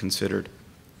even being considered.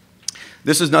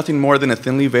 This is nothing more than a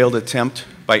thinly veiled attempt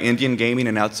by Indian gaming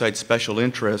and outside special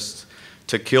interests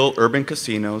to kill urban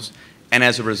casinos and,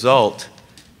 as a result,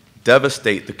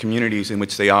 devastate the communities in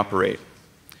which they operate.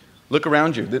 Look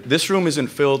around you. This room isn't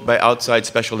filled by outside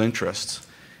special interests.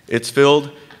 It's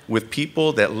filled with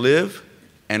people that live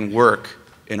and work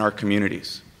in our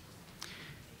communities.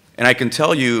 And I can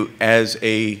tell you, as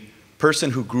a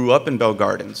person who grew up in Bell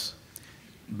Gardens,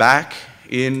 back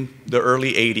in the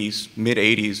early 80s,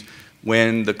 mid-80s,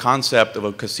 when the concept of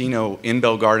a casino in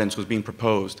Bell Gardens was being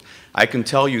proposed, I can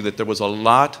tell you that there was a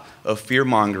lot of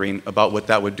fear-mongering about what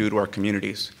that would do to our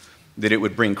communities, that it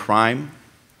would bring crime,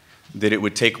 that it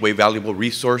would take away valuable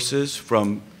resources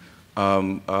from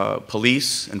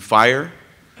police and fire,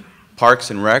 parks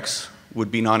and recs would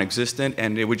be non-existent,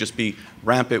 and it would just be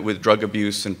rampant with drug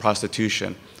abuse and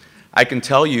prostitution. I can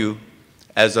tell you,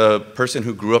 as a person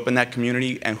who grew up in that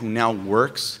community and who now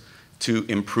works to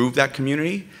improve that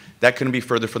community, that couldn't be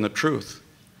further from the truth,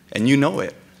 and you know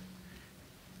it.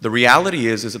 The reality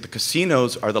is that the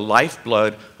casinos are the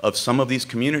lifeblood of some of these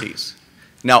communities.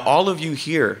 Now, all of you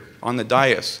here on the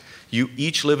dais, you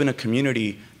each live in a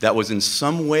community that was in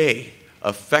some way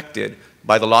affected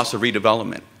by the loss of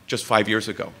redevelopment just 5 years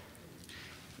ago.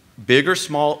 Big or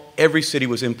small, every city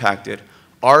was impacted,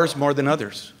 ours more than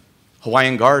others.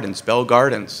 Hawaiian Gardens, Bell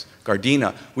Gardens,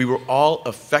 Gardena, we were all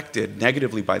affected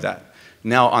negatively by that.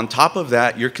 Now, on top of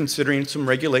that, you're considering some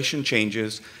regulation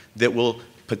changes that will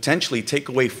potentially take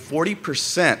away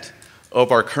 40%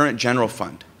 of our current general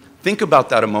fund. Think about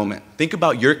that a moment. Think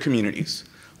about your communities.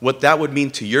 What that would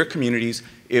mean to your communities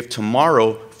if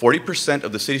tomorrow 40%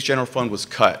 of the city's general fund was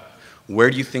cut. Where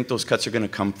do you think those cuts are going to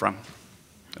come from?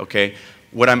 Okay?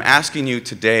 What I'm asking you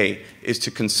today is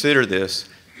to consider this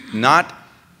not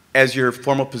as your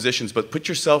formal positions, but put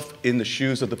yourself in the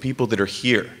shoes of the people that are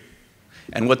here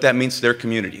and what that means to their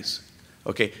communities.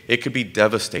 Okay, it could be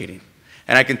devastating.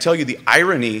 And I can tell you the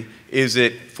irony is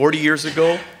that 40 years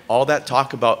ago, all that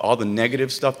talk about all the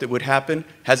negative stuff that would happen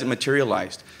hasn't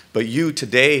materialized. But you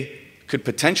today could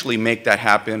potentially make that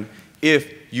happen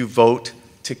if you vote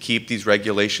to keep these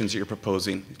regulations that you're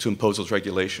proposing, to impose those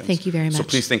regulations. Thank you very much. So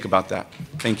please think about that.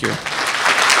 Thank you.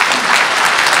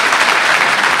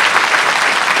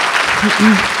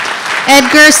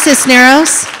 Edgar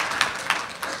Cisneros.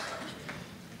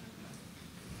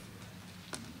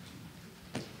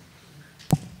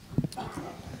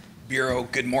 Bureau,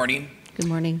 good morning. Good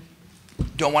morning.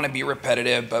 Don't want to be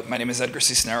repetitive, but my name is Edgar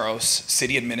Cisneros,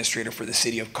 City Administrator for the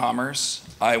City of Commerce.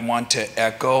 I want to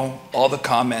echo all the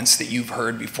comments that you've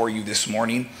heard before you this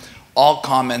morning, all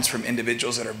comments from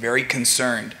individuals that are very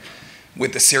concerned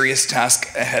with the serious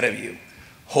task ahead of you.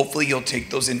 Hopefully you'll take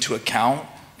those into account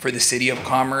for the City of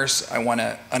Commerce. I want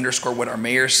to underscore what our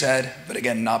mayor said, but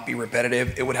again, not be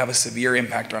repetitive. It would have a severe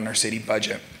impact on our city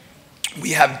budget.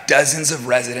 We have dozens of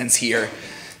residents here,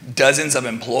 dozens of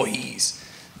employees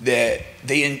that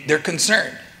they're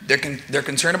concerned. They're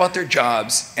concerned about their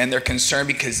jobs, and they're concerned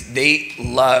because they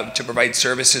love to provide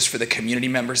services for the community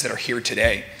members that are here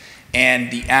today. And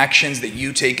the actions that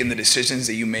you take and the decisions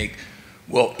that you make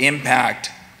will impact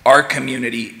our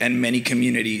community and many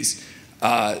communities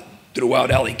throughout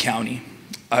LA County.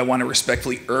 I want to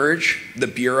respectfully urge the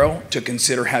Bureau to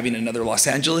consider having another Los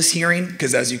Angeles hearing,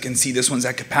 because as you can see, this one's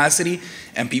at capacity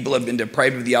and people have been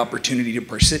deprived of the opportunity to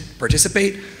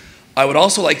participate. I would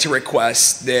also like to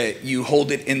request that you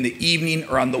hold it in the evening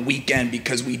or on the weekend,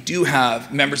 because we do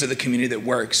have members of the community that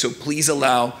work. So please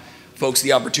allow folks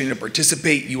the opportunity to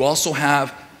participate. You also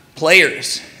have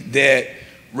players that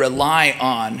rely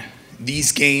on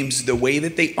these games the way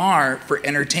that they are for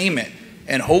entertainment.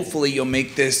 And hopefully you'll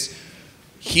make this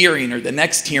hearing or the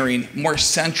next hearing more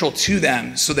central to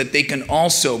them so that they can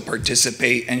also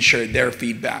participate and share their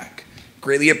feedback.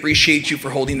 Greatly appreciate you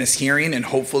for holding this hearing, and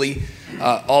hopefully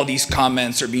all these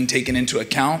comments are being taken into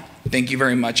account. Thank you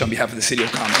very much on behalf of the City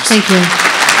of Commerce. Thank you.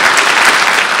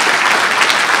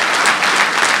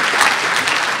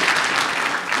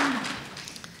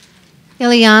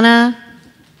 Ileana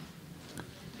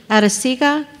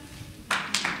Adesiga.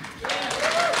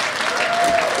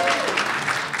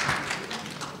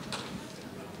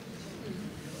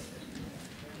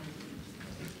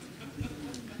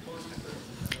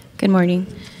 Good morning.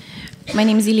 My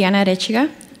name is Ileana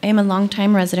Arechiga. I am a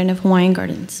longtime resident of Hawaiian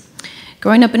Gardens.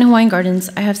 Growing up in Hawaiian Gardens,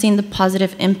 I have seen the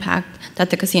positive impact that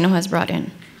the casino has brought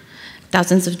in.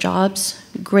 Thousands of jobs,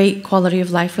 great quality of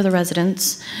life for the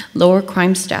residents, lower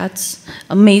crime stats,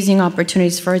 amazing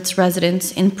opportunities for its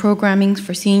residents in programming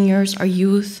for seniors, our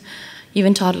youth,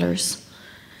 even toddlers.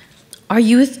 Our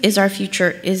youth is our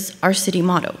future is our city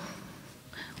motto.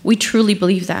 We truly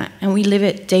believe that, and we live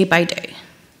it day by day.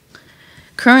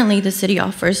 Currently, the city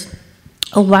offers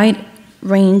a wide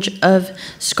range of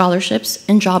scholarships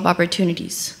and job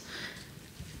opportunities,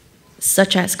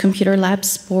 such as computer labs,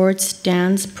 sports,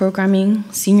 dance,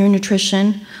 programming, senior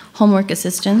nutrition, homework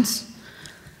assistance.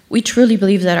 We truly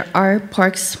believe that our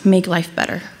parks make life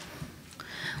better.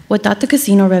 Without the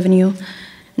casino revenue,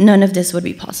 none of this would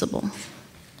be possible.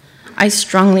 I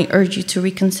strongly urge you to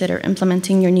reconsider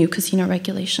implementing your new casino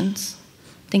regulations.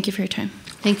 Thank you for your time.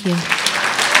 Thank you.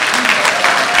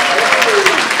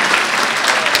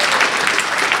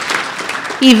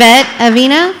 Yvette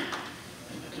Avina.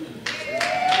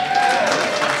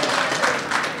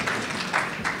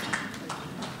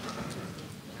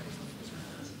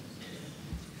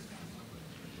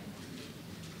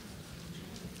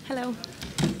 Hello.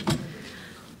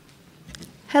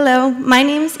 Hello, my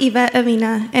name is Yvette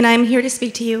Avina, and I'm here to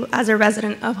speak to you as a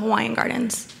resident of Hawaiian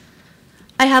Gardens.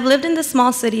 I have lived in this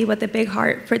small city with a big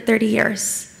heart for 30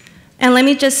 years. And let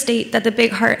me just state that the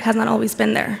big heart has not always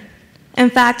been there. In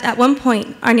fact, at one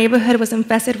point, our neighborhood was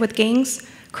infested with gangs,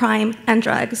 crime, and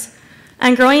drugs.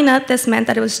 And growing up, this meant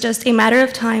that it was just a matter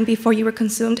of time before you were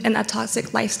consumed in that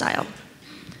toxic lifestyle.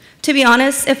 To be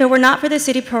honest, if it were not for the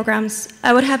city programs,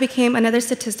 I would have become another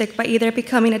statistic by either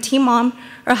becoming a teen mom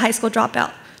or a high school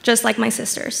dropout, just like my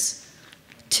sisters.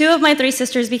 2 of my 3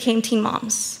 sisters became teen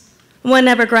moms. 1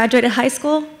 never graduated high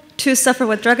school, 2 suffer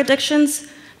with drug addictions,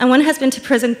 and 1 has been to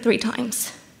prison 3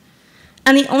 times.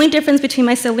 And the only difference between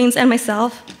my siblings and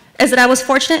myself is that I was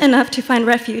fortunate enough to find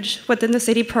refuge within the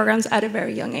city programs at a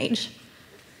very young age.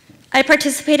 I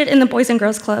participated in the Boys and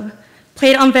Girls Club,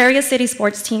 played on various city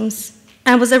sports teams,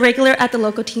 and was a regular at the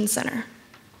local teen center.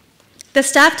 The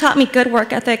staff taught me good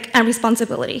work ethic and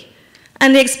responsibility,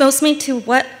 and they exposed me to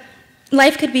what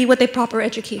life could be with a proper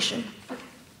education.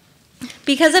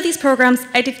 Because of these programs,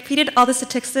 I defeated all the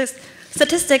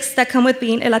statistics that come with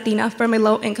being a Latina from a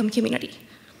low-income community.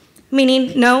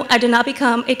 Meaning, no, I did not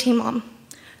become a teen mom.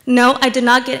 No, I did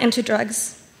not get into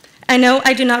drugs. And no,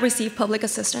 I do not receive public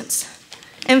assistance.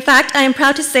 In fact, I am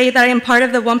proud to say that I am part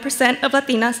of the 1% of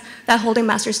Latinas that hold a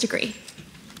master's degree.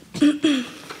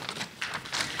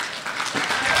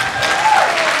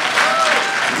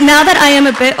 Now that I am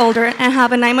a bit older and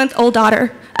have a 9-month-old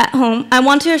daughter at home, I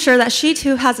want to assure that she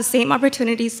too has the same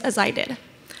opportunities as I did.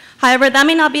 However, that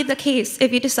may not be the case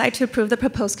if you decide to approve the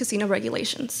proposed casino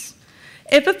regulations.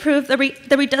 If approved,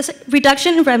 the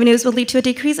reduction in revenues will lead to a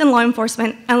decrease in law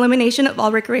enforcement and elimination of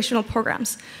all recreational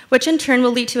programs, which in turn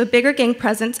will lead to a bigger gang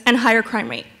presence and higher crime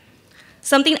rate,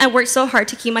 something I worked so hard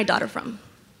to keep my daughter from.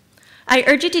 I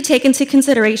urge you to take into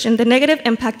consideration the negative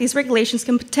impact these regulations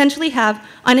can potentially have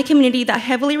on a community that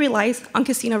heavily relies on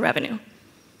casino revenue.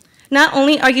 Not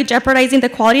only are you jeopardizing the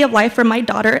quality of life for my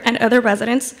daughter and other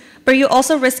residents, but you're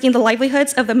also risking the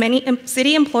livelihoods of the many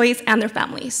city employees and their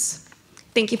families.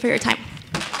 Thank you for your time.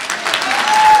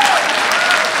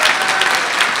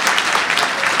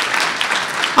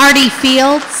 Artie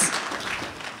Fields.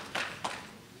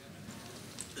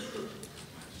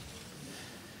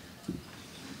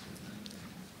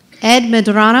 Ed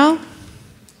Medrano.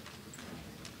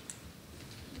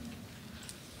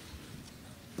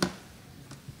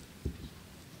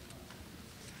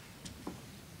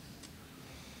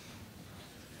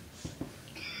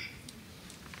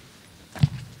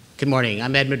 Good morning.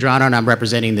 I'm Ed Medrano, and I'm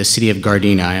representing the City of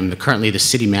Gardena. I am currently the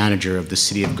City Manager of the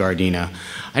City of Gardena.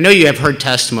 I know you have heard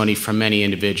testimony from many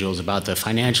individuals about the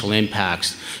financial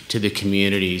impacts to the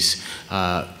communities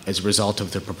as a result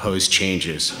of the proposed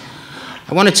changes.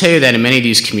 I want to tell you that in many of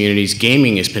these communities,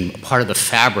 gaming has been part of the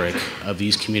fabric of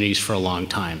these communities for a long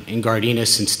time. In Gardena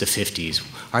since the 50s.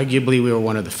 Arguably, we were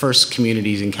one of the first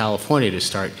communities in California to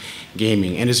start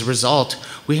gaming. And as a result,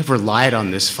 we have relied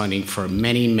on this funding for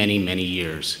many, many, many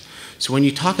years. So when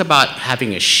you talk about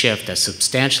having a shift that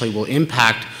substantially will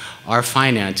impact our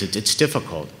finances, it's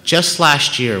difficult. Just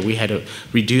last year, we had to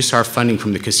reduce our funding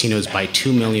from the casinos by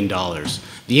 $2 million.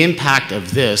 The impact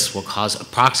of this will cause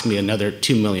approximately another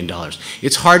 $2 million.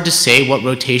 It's hard to say what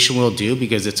rotation will do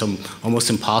because it's almost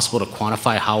impossible to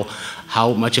quantify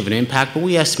how much of an impact, but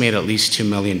we estimate at least $2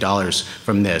 million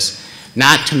from this.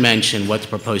 Not to mention what the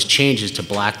proposed changes to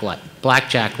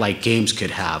blackjack-like games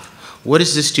could have. What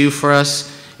does this do for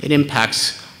us? It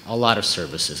impacts a lot of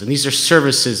services, and these are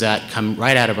services that come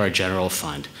right out of our general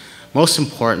fund. Most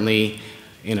importantly,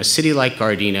 in a city like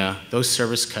Gardena, those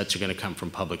service cuts are going to come from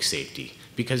public safety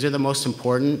because they're the most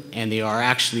important and they are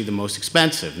actually the most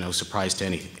expensive, no surprise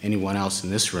to anyone else in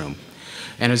this room.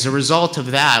 And as a result of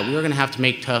that, we're going to have to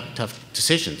make tough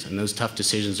decisions, and those tough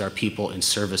decisions are people and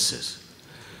services.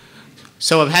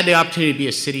 So I've had the opportunity to be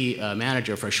a city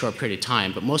manager for a short period of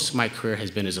time, but most of my career has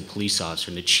been as a police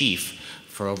officer and a chief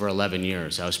for over 11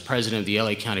 years. I was president of the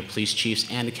LA County Police Chiefs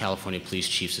and the California Police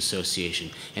Chiefs Association.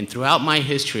 And throughout my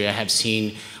history, I have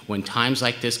seen when times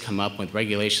like this come up with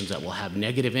regulations that will have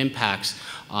negative impacts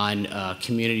on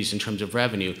communities in terms of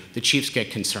revenue, the chiefs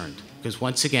get concerned. Because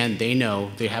once again, they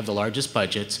know they have the largest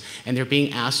budgets and they're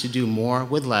being asked to do more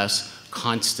with less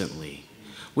constantly.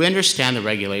 We understand the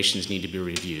regulations need to be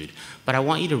reviewed, but I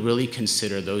want you to really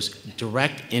consider those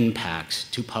direct impacts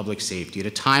to public safety at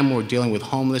a time when we're dealing with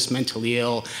homeless, mentally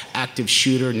ill, active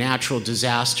shooter, natural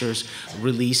disasters,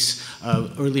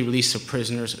 early release of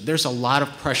prisoners. There's a lot of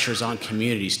pressures on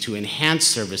communities to enhance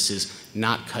services,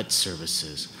 not cut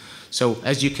services. So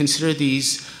as you consider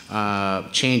these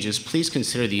changes, please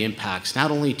consider the impacts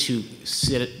not only to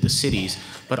the cities,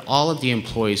 but all of the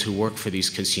employees who work for these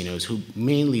casinos, who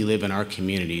mainly live in our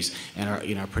communities and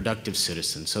are productive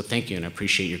citizens. So thank you, and I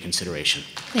appreciate your consideration.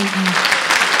 Thank you.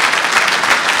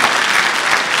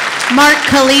 Mark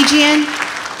Collegian.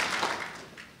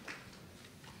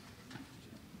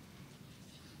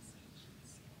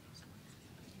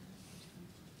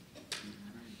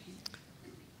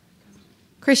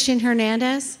 Christian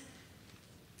Hernandez.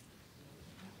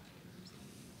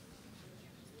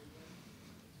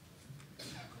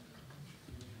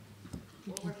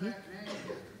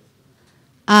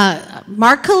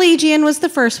 Mark Collegian was the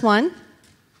first one.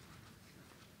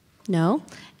 No.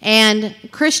 And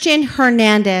Christian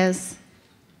Hernandez.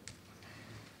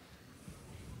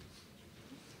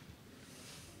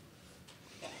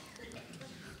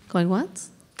 Going once?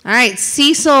 All right,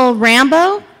 Cecil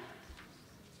Rambo.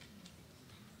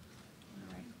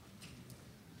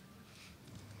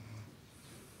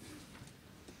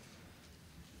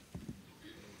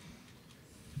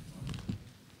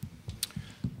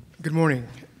 Good morning.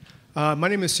 My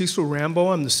name is Cecil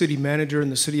Rambo. I'm the city manager in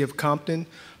the city of Compton.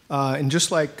 And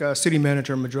just like City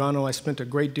Manager Medrano, I spent a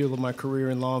great deal of my career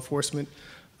in law enforcement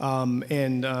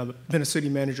and been a city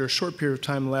manager a short period of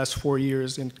time, the last 4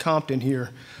 years in Compton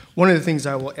here. One of the things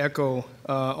I will echo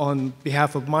on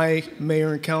behalf of my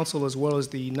mayor and council, as well as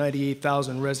the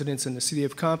 98,000 residents in the city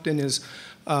of Compton, is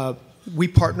we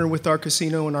partner with our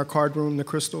casino and our card room, the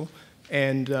Crystal,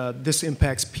 and this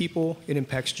impacts people, it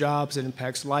impacts jobs, it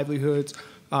impacts livelihoods.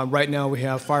 Right now we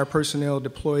have fire personnel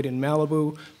deployed in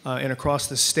Malibu and across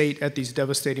the state at these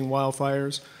devastating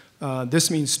wildfires. This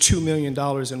means $2 million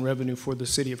in revenue for the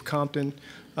city of Compton.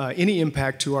 Any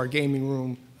impact to our gaming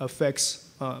room affects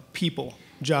people,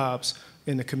 jobs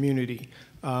in the community.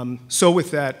 So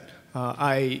with that,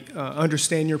 I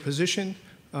understand your position,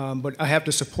 but I have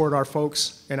to support our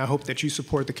folks, and I hope that you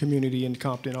support the community in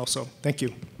Compton also. Thank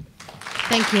you.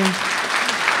 Thank you.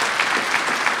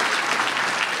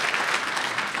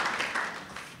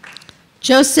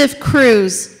 Joseph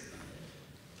Cruz.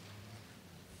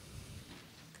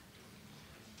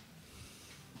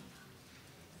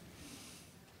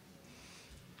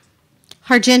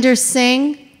 Harjinder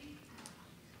Singh.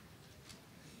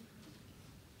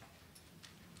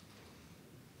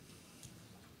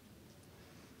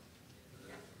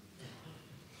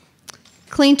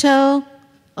 Clinto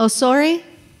Osori.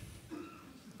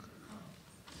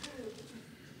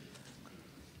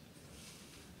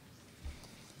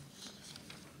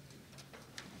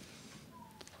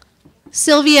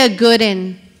 Sylvia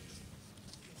Gooden.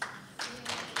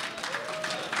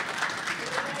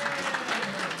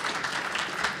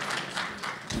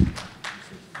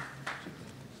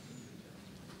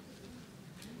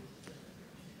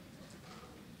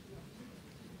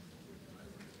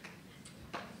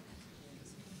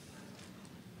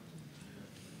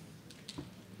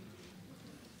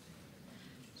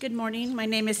 Good morning. My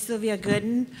name is Sylvia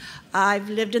Gooden. I've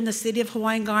lived in the city of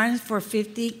Hawaiian Gardens for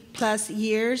 50+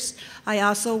 years. I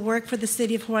also work for the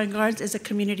city of Hawaiian Gardens as a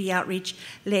community outreach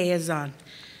liaison.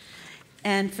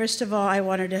 And first of all, I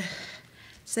wanted to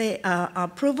say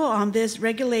approval on this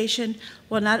regulation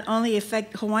will not only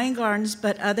affect Hawaiian Gardens,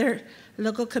 but other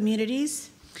local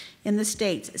communities in the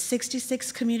states.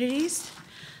 66 communities,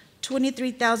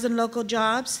 23,000 local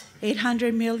jobs,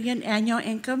 800 million annual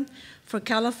income for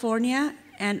California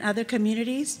and other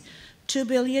communities, 2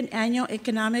 billion annual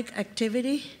economic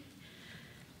activity,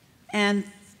 and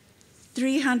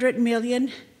 300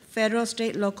 million federal,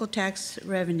 state, local tax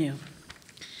revenue.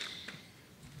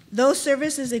 Those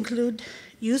services include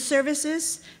youth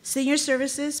services, senior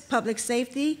services, public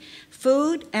safety,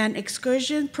 food, and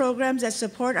excursion programs that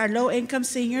support our low-income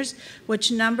seniors,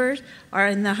 which numbers are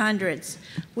in the hundreds.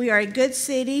 We are a good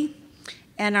city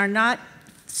and are not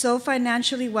so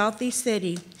financially wealthy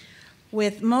city,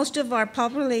 with most of our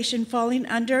population falling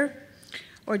under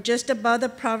or just above the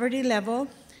poverty level.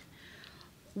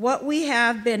 What we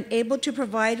have been able to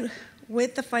provide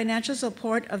with the financial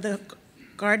support of the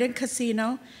Garden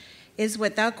Casino is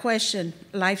without question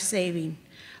life-saving.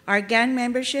 Our gang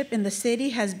membership in the city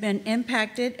has been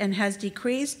impacted and has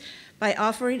decreased by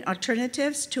offering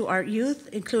alternatives to our youth,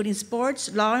 including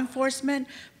sports, law enforcement,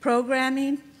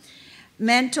 programming,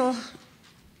 mental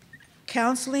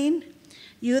counseling,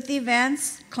 youth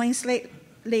events, clean slate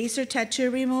laser tattoo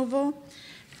removal,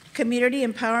 community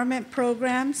empowerment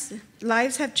programs.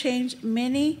 Lives have changed.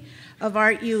 Many of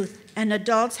our youth and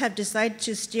adults have decided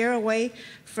to steer away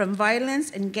from violence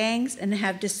and gangs and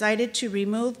have decided to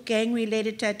remove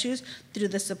gang-related tattoos through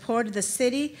the support of the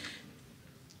city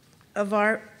of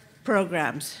our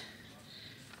programs.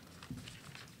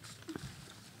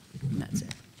 And that's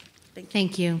it.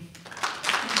 Thank you.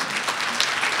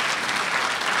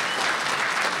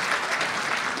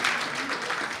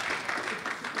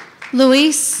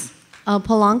 Luis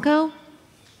Polanco.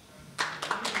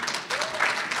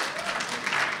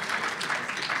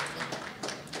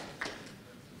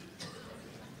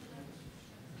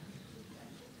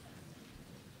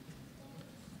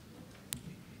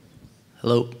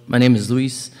 Hello, my name is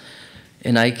Luis,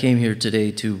 and I came here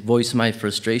today to voice my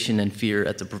frustration and fear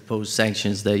at the proposed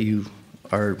sanctions that you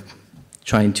are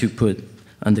trying to put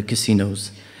on the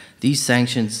casinos. These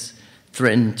sanctions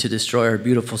threaten to destroy our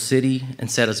beautiful city and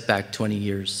set us back 20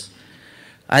 years.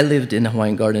 I lived in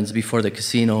Hawaiian Gardens before the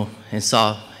casino and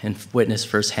saw and witnessed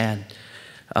firsthand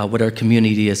what our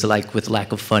community is like with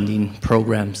lack of funding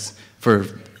programs for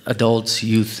adults,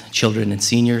 youth, children, and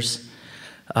seniors.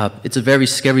 It's a very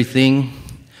scary thing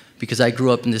because I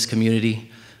grew up in this community.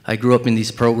 I grew up in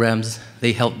these programs.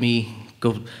 They helped me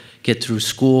go get through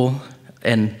school,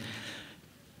 and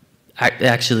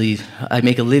I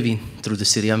make a living through the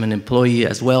city. I'm an employee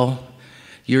as well.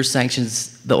 your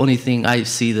sanctions, the only thing I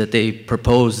see that they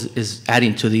propose is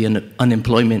adding to the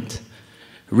unemployment,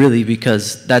 really,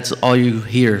 because that's all you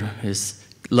hear is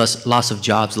loss of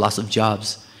jobs, loss of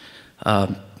jobs.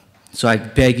 So I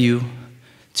beg you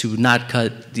to not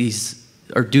cut these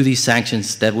or do these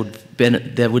sanctions that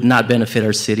would not benefit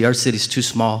our city. Our city's too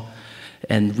small,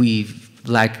 and we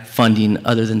lack funding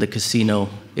other than the casino.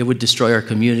 It would destroy our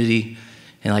community,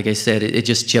 and like I said, it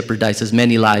just jeopardizes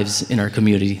many lives in our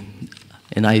community.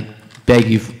 And I beg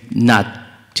you not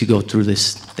to go through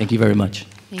this. Thank you very much.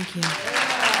 Thank you.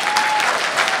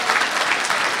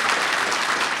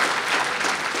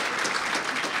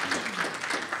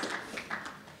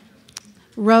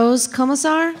 Rose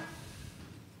Commissar?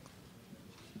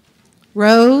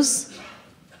 Rose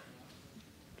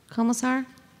Commissar?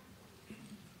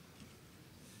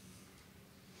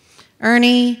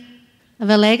 Ernie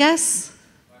Villegas?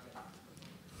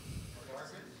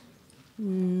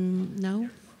 No.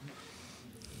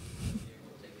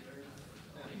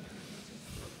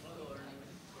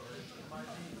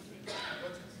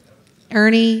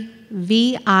 Ernie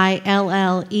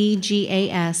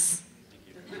Villegas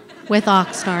with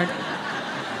Oxnard.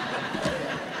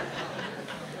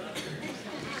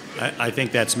 I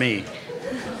think that's me.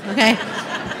 Okay.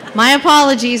 My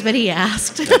apologies, but he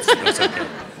asked. That's okay.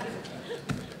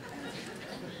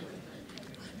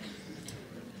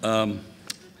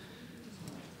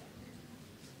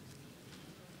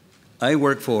 I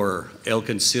work for El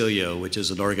Concilio, which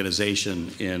is an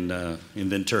organization in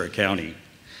Ventura County.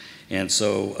 And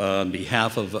so on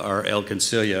behalf of our El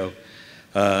Concilio,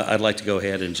 I'd like to go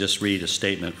ahead and just read a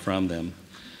statement from them.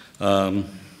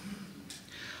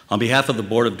 On behalf of the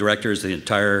Board of Directors and the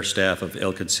entire staff of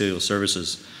El Concilio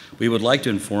Services, we would like to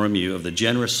inform you of the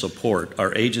generous support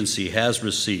our agency has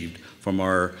received from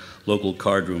our local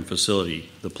card room facility,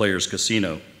 the Players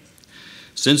Casino.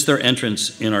 Since their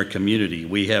entrance in our community,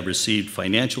 we have received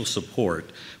financial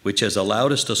support, which has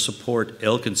allowed us to support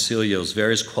El Concilio's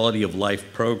various quality of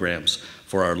life programs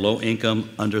for our low-income,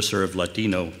 underserved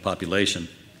Latino population.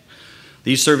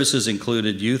 These services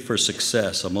included Youth for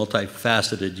Success, a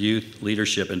multifaceted youth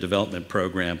leadership and development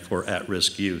program for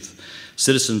at-risk youth,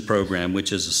 Citizen Program, which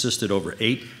has assisted over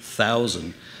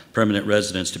 8,000 permanent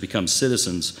residents to become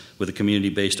citizens with a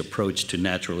community-based approach to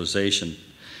naturalization,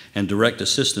 and Direct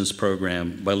Assistance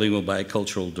Program, bilingual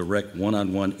bicultural direct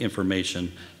one-on-one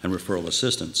information and referral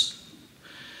assistance.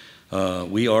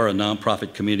 We are a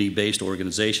nonprofit community-based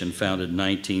organization founded in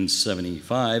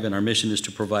 1975, and our mission is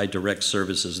to provide direct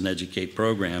services and educate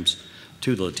programs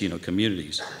to the Latino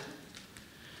communities.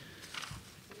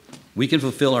 We can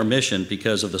fulfill our mission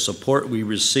because of the support we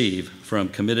receive from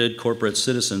committed corporate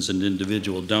citizens and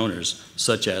individual donors,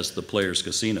 such as the Players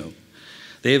Casino.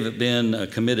 They have been a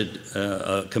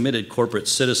committed corporate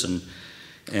citizen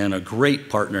and a great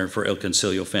partner for El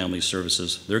Concilio Family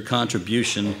Services. Their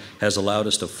contribution has allowed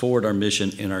us to forward our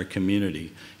mission in our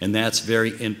community, and that's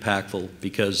very impactful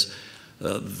because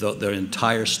the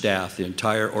entire staff, the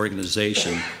entire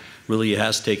organization really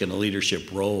has taken a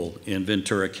leadership role in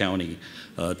Ventura County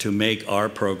to make our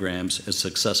programs as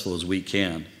successful as we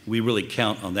can. We really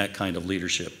count on that kind of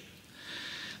leadership.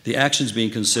 The actions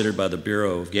being considered by the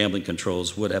Bureau of Gambling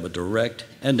Controls would have a direct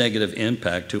and negative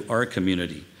impact to our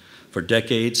community. For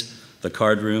decades, the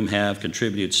card room have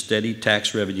contributed steady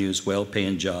tax revenues,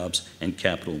 well-paying jobs, and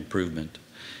capital improvement.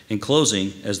 In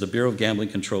closing, as the Bureau of Gambling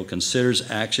Control considers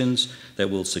actions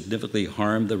that will significantly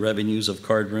harm the revenues of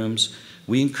card rooms,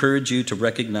 we encourage you to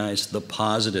recognize the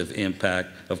positive impact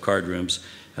of card rooms,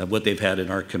 what they've had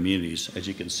in our communities, as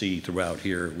you can see throughout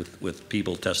here with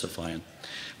people testifying.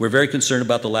 We're very concerned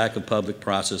about the lack of public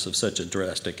process of such a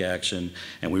drastic action,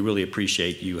 and we really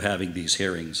appreciate you having these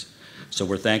hearings. So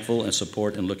we're thankful and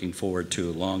support and looking forward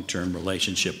to a long-term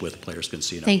relationship with Players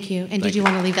Casino. Thank you. And did you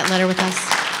want to leave that letter with us?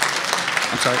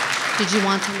 I'm sorry? Did you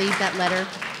want to leave that letter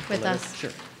with us?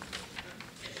 Sure.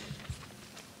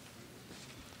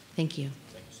 Thank you.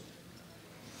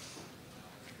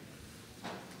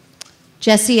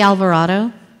 Jesse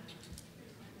Alvarado.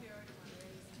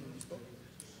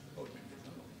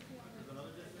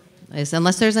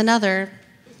 Unless there's another.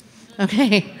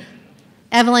 Okay.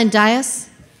 Evelyn Dias.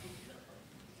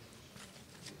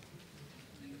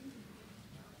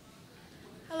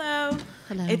 Hello.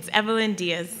 Hello. It's Evelyn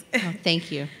Diaz. Oh,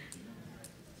 thank you.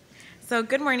 So,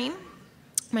 good morning.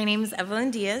 My name is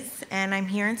Evelyn Diaz, and I'm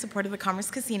here in support of the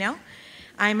Commerce Casino.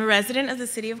 I'm a resident of the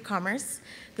City of Commerce,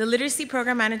 the Literacy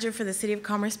Program Manager for the City of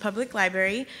Commerce Public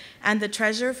Library, and the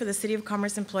Treasurer for the City of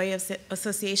Commerce Employee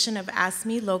Association of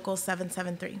ASME Local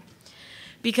 773.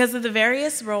 Because of the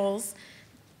various roles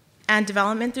and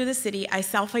development through the city, I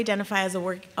self-identify as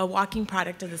a walking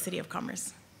product of the City of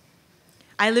Commerce.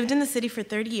 I lived in the city for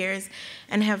 30 years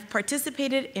and have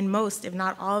participated in most, if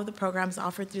not all, of the programs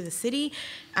offered through the city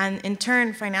and, in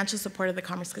turn, financial support of the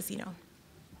Commerce Casino.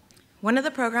 One of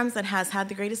the programs that has had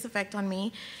the greatest effect on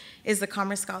me is the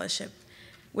Commerce Scholarship,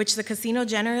 which the casino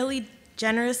generously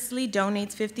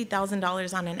donates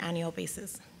 $50,000 on an annual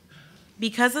basis.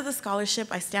 Because of the scholarship,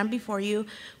 I stand before you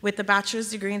with a bachelor's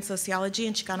degree in sociology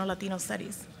and Chicano Latino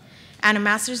studies and a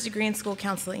master's degree in school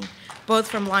counseling, both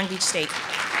from Long Beach State.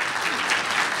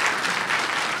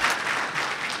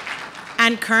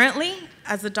 And currently,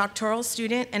 as a doctoral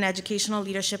student in educational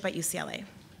leadership at UCLA.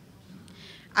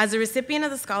 As a recipient of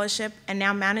the scholarship and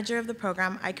now manager of the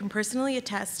program, I can personally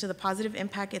attest to the positive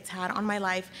impact it's had on my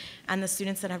life and the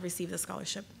students that have received the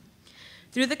scholarship.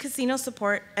 Through the casino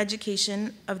support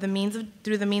education through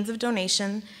the means of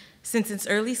donation, since its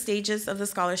early stages of the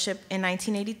scholarship in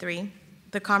 1983,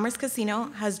 the Commerce Casino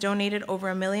has donated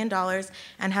over $1 million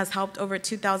and has helped over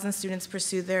 2,000 students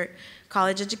pursue their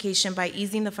college education by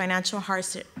easing the financial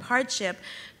hardship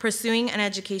pursuing an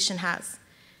education has.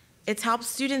 It's helped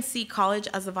students see college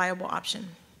as a viable option.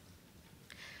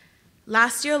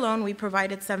 Last year alone, we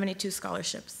provided 72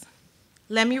 scholarships.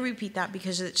 Let me repeat that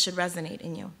because it should resonate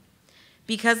in you.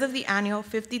 Because of the annual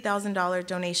 $50,000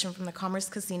 donation from the Commerce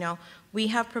Casino, we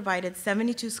have provided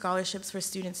 72 scholarships for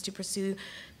students to pursue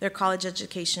their college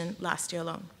education last year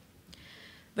alone.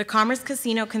 The Commerce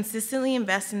Casino consistently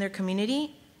invests in their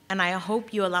community, and I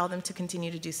hope you allow them to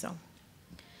continue to do so.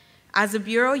 As a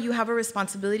bureau, you have a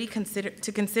responsibility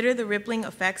to consider the rippling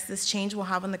effects this change will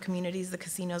have on the communities the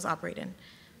casinos operate in.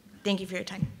 Thank you for your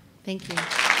time. Thank you.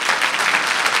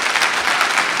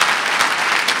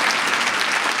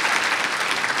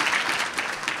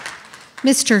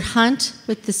 Mr. Hunt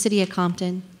with the City of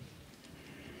Compton.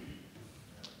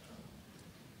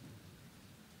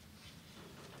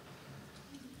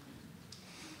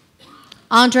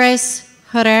 Andres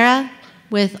Herrera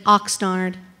with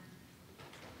Oxnard.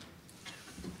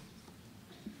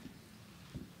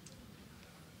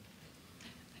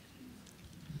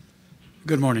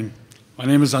 Good morning. My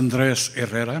name is Andres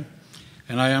Herrera,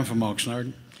 and I am from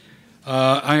Oxnard.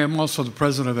 I am also the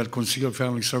president of El Concilio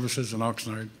Family Services in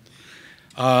Oxnard.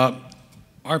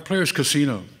 Our Players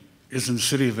Casino is in the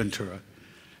city of Ventura,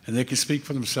 and they can speak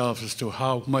for themselves as to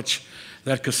how much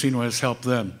that casino has helped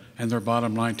them and their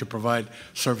bottom line to provide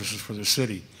services for the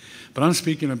city. But I'm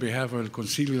speaking on behalf of El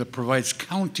Concilio that provides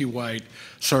county-wide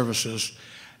services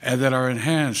and that are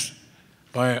enhanced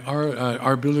by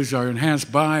our abilities are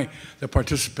enhanced by the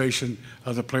participation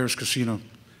of the Players Casino,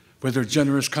 with their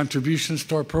generous contributions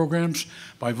to our programs,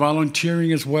 by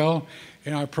volunteering as well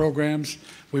in our programs.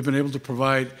 We've been able to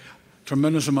provide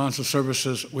tremendous amounts of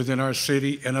services within our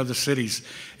city and other cities.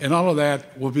 And all of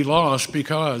that will be lost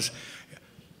because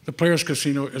the Players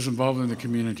Casino is involved in the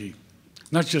community,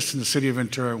 not just in the city of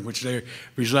Ventura in which they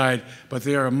reside, but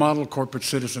they are a model corporate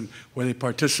citizen where they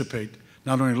participate,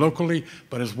 not only locally,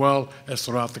 but as well as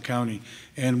throughout the county.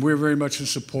 And we're very much in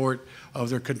support of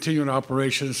their continuing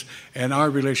operations and our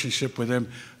relationship with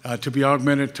them to be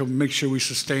augmented to make sure we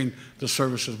sustain the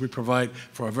services we provide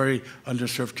for a very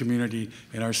underserved community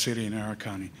in our city and in our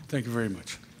county. Thank you very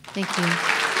much. Thank you.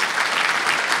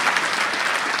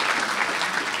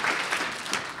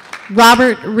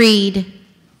 Robert Reed.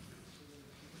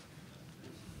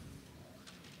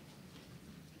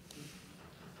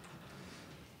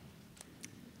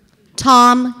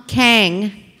 Tom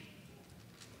Kang.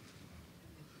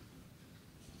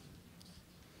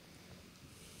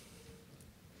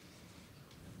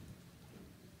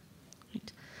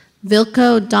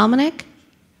 Vilko Dominic.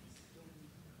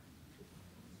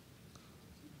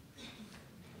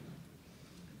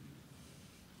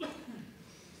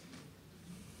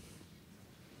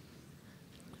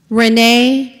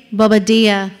 Renee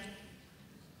Bobadilla.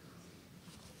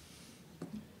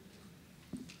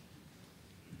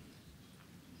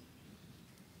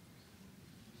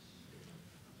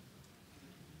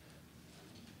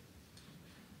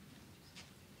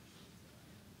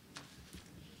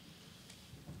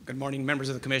 Good morning, members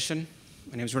of the Commission.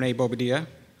 My name is Renee Bobadilla.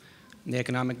 I'm the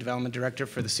Economic Development Director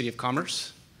for the City of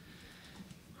Commerce.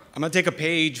 I'm going to take a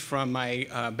page from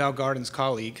my Bell Gardens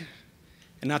colleague,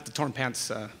 and not the torn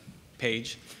pants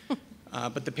page,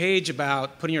 but the page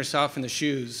about putting yourself in the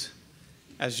shoes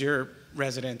as your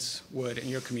residents would in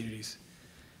your communities.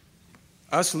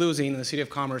 Us losing, in the City of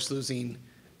Commerce, losing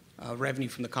revenue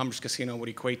from the Commerce Casino would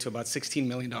equate to about $16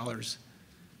 million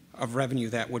of revenue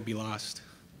that would be lost.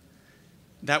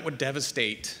 That would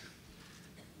devastate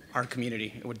our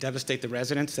community. It would devastate the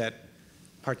residents that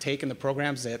partake in the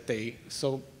programs that they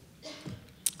so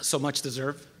much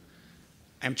deserve.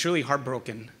 I'm truly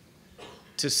heartbroken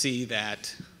to see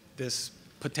that this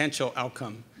potential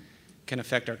outcome can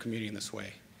affect our community in this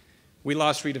way. We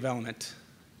lost redevelopment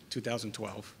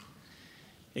 2012.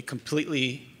 It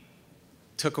completely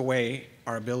took away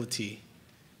our ability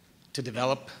to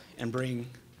develop and bring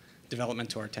development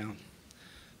to our town.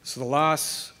 So the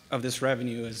loss of this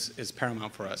revenue is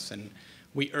paramount for us, and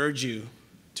we urge you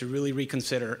to really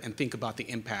reconsider and think about the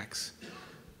impacts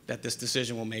that this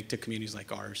decision will make to communities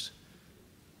like ours.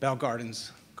 Bell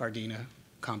Gardens, Gardena,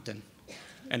 Compton,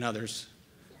 and others.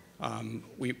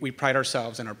 We pride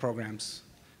ourselves in our programs.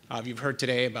 You've heard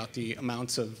today about the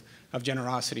amounts of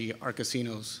generosity our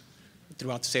casinos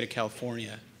throughout the state of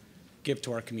California give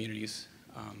to our communities.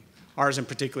 Ours in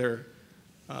particular,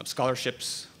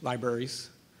 scholarships, libraries,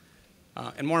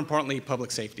 and more importantly,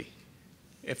 public safety.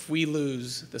 If we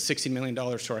lose the $60 million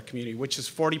to our community, which is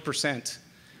 40%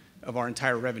 of our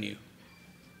entire revenue,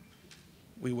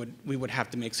 we would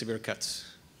have to make severe cuts,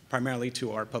 primarily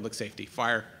to our public safety,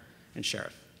 fire, and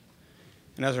sheriff.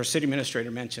 And as our city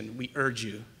administrator mentioned, we urge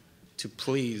you to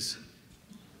please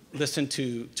listen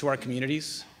to our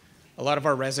communities. A lot of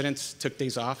our residents took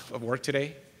days off of work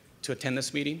today to attend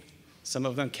this meeting. Some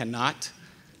of them cannot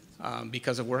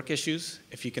because of work issues.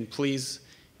 If you can please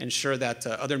ensure that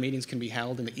other meetings can be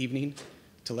held in the evening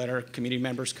to let our community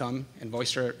members come and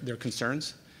voice their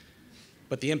concerns.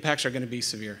 But the impacts are going to be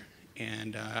severe.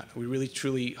 And we really,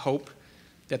 truly hope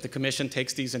that the commission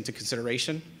takes these into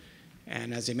consideration,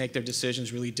 and as they make their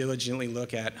decisions, really diligently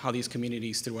look at how these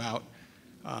communities throughout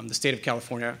the state of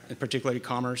California, and particularly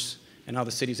Commerce, and how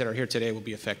the cities that are here today will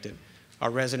be affected.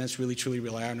 Our residents really, truly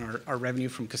rely on our revenue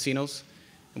from casinos,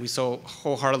 and we so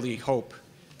wholeheartedly hope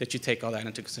that you take all that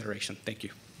into consideration. Thank you.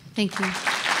 Thank you.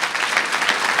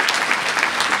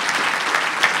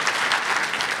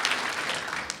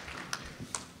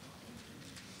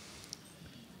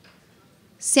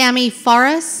 Sammy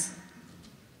Forrest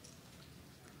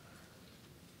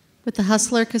with the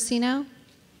Hustler Casino.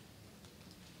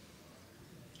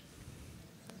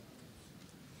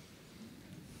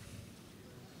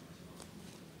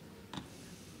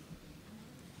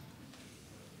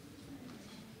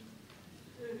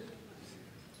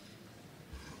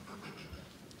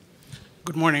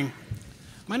 Good morning.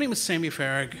 My name is Sammy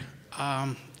Farag.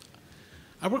 I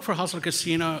work for Hustler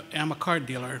Casino, and I'm a card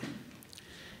dealer.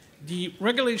 The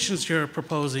regulations you're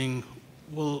proposing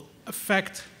will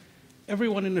affect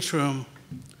everyone in this room,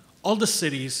 all the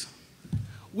cities.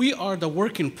 We are the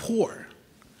working poor.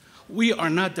 We are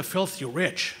not the filthy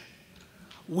rich.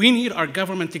 We need our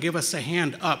government to give us a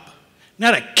hand up,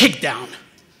 not a kick down.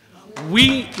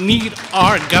 We need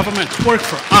our government to work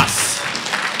for us.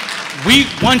 We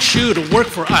want you to work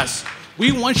for us.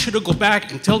 We want you to go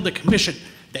back and tell the commission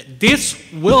that this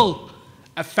will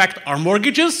affect our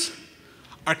mortgages,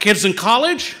 our kids in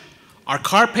college, our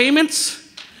car payments,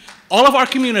 all of our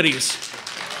communities.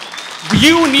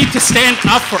 You need to stand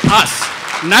up for us,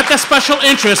 not the special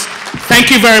interest.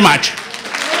 Thank you very much.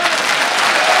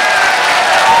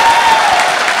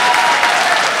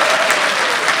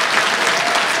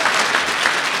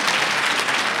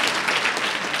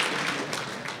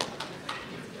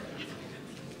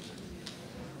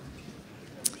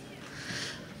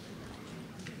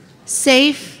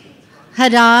 Saif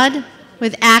Haddad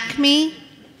with Acme.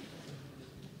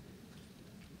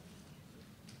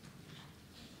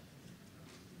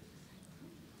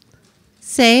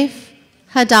 Saif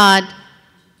Haddad.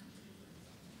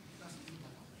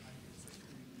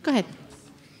 Go ahead.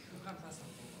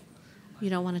 You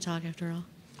don't want to talk after all?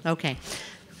 Okay.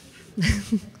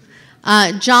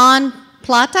 John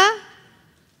Plata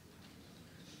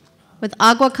with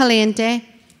Agua Caliente.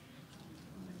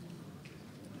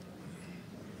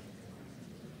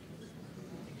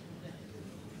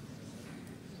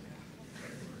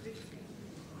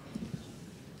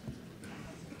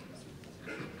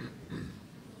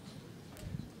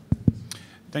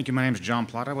 Thank you. My name is John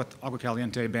Plata with Agua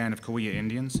Caliente Band of Cahuilla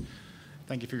Indians.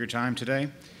 Thank you for your time today.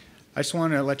 I just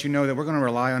wanted to let you know that we're going to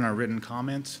rely on our written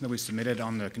comments that we submitted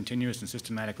on the continuous and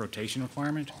systematic rotation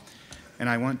requirement. And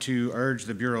I want to urge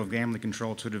the Bureau of Gambling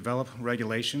Control to develop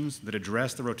regulations that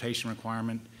address the rotation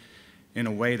requirement in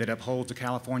a way that upholds the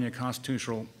California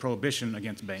constitutional prohibition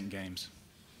against bank games.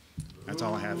 That's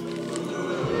all I have.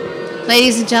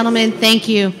 Ladies and gentlemen, thank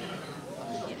you.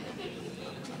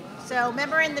 So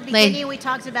remember in the beginning we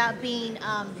talked about being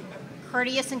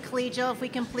courteous and collegial. If we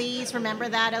can please remember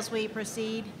that as we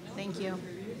proceed. Thank you.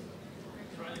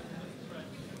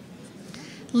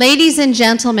 Ladies and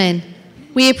gentlemen,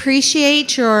 we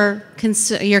appreciate your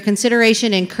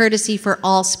consideration and courtesy for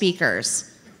all speakers.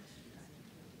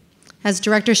 As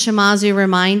Director Shimazu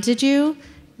reminded you,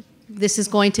 this is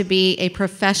going to be a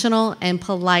professional and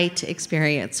polite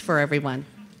experience for everyone.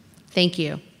 Thank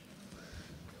you.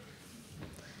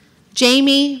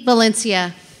 Jamie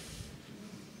Valencia.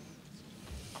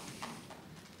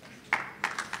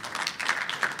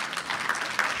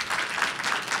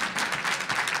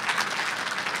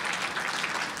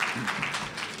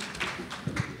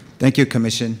 Thank you,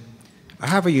 Commission. I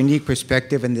have a unique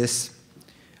perspective in this.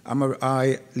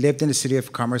 I lived in the City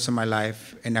of Commerce all my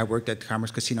life, and I worked at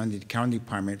Commerce Casino in the accounting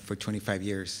department for 25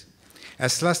 years.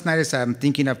 As last night, as I'm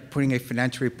thinking of putting a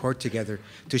financial report together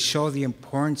to show the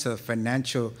importance of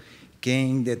financial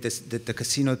gain that the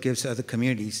casino gives to other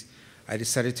communities, I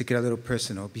decided to get a little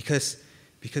personal because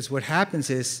what happens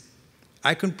is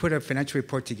I can put a financial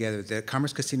report together. The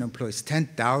Commerce Casino employs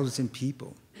 10,000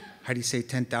 people. How do you say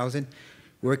 10,000?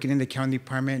 Working in the accounting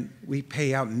department, we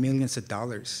pay out millions of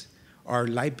dollars. Our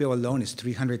light bill alone is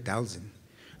 $300,000.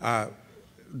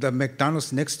 The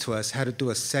McDonald's next to us had to do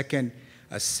a second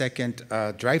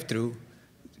drive-through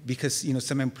because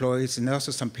some employees and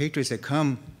also some patrons that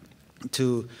come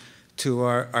to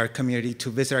our community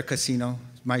to visit our casino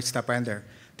might stop by in there.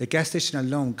 The gas station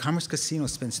alone, Commerce Casino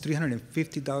spends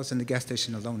 $350 on the gas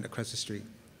station alone across the street.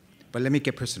 But let me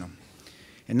get personal.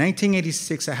 In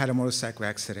 1986, I had a motorcycle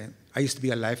accident. I used to be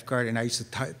a lifeguard, and I used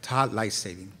to taught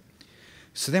life-saving.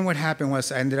 So then what happened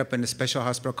was I ended up in a special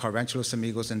hospital called Rancho Los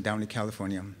Amigos in Downey,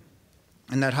 California.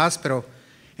 In that hospital,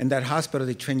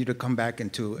 they train you to come back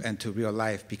into real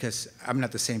life because I'm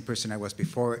not the same person I was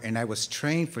before, and I was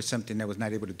trained for something I was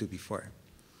not able to do before.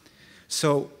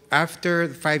 So after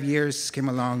 5 years came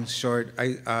along short,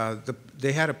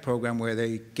 they had a program where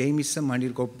they gave me some money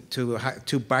to go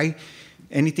to buy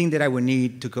anything that I would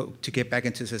need to get back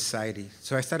into society.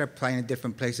 So I started applying in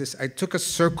different places. I took a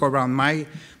circle around my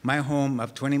home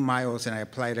of 20 miles, and I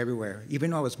applied everywhere.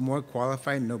 Even though I was more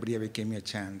qualified, nobody ever gave me a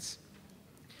chance.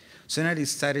 So then I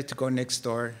decided to go next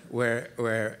door, to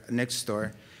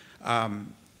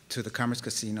the Commerce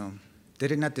Casino. They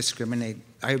did not discriminate.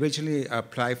 I originally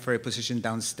applied for a position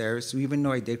downstairs, so even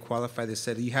though I did qualify, they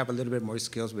said, you have a little bit more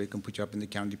skills, we can put you up in the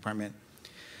accounting department.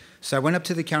 So I went up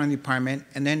to the accounting department,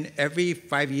 and then every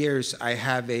 5 years I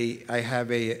have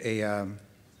an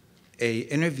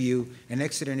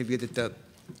exit interview that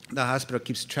the hospital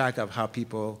keeps track of how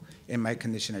people in my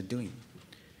condition are doing.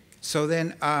 So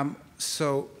then,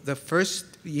 so the first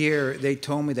year they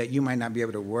told me that you might not be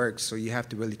able to work, so you have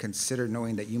to really consider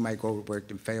knowing that you might go to work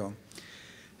and fail.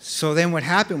 So then what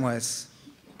happened was,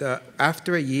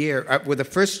 after a year, with the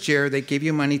first year, they give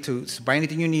you money to buy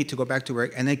anything you need to go back to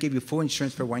work, and they give you full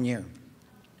insurance for 1 year.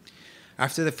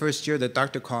 After the first year, the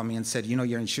doctor called me and said,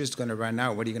 your insurance is going to run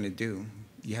out. What are you going to do?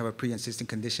 You have a pre-existing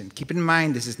condition. Keep in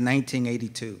mind, this is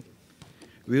 1982.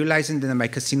 Realizing that my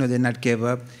casino did not give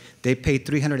up, they paid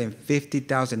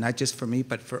 $350,000, not just for me,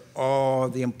 but for all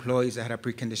the employees that had a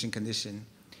pre-conditioned condition.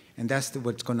 And that's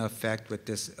what's going to affect with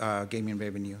this gaming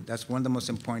revenue. That's one of the most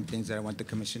important things that I want the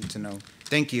Commission to know.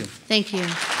 Thank you. Thank you.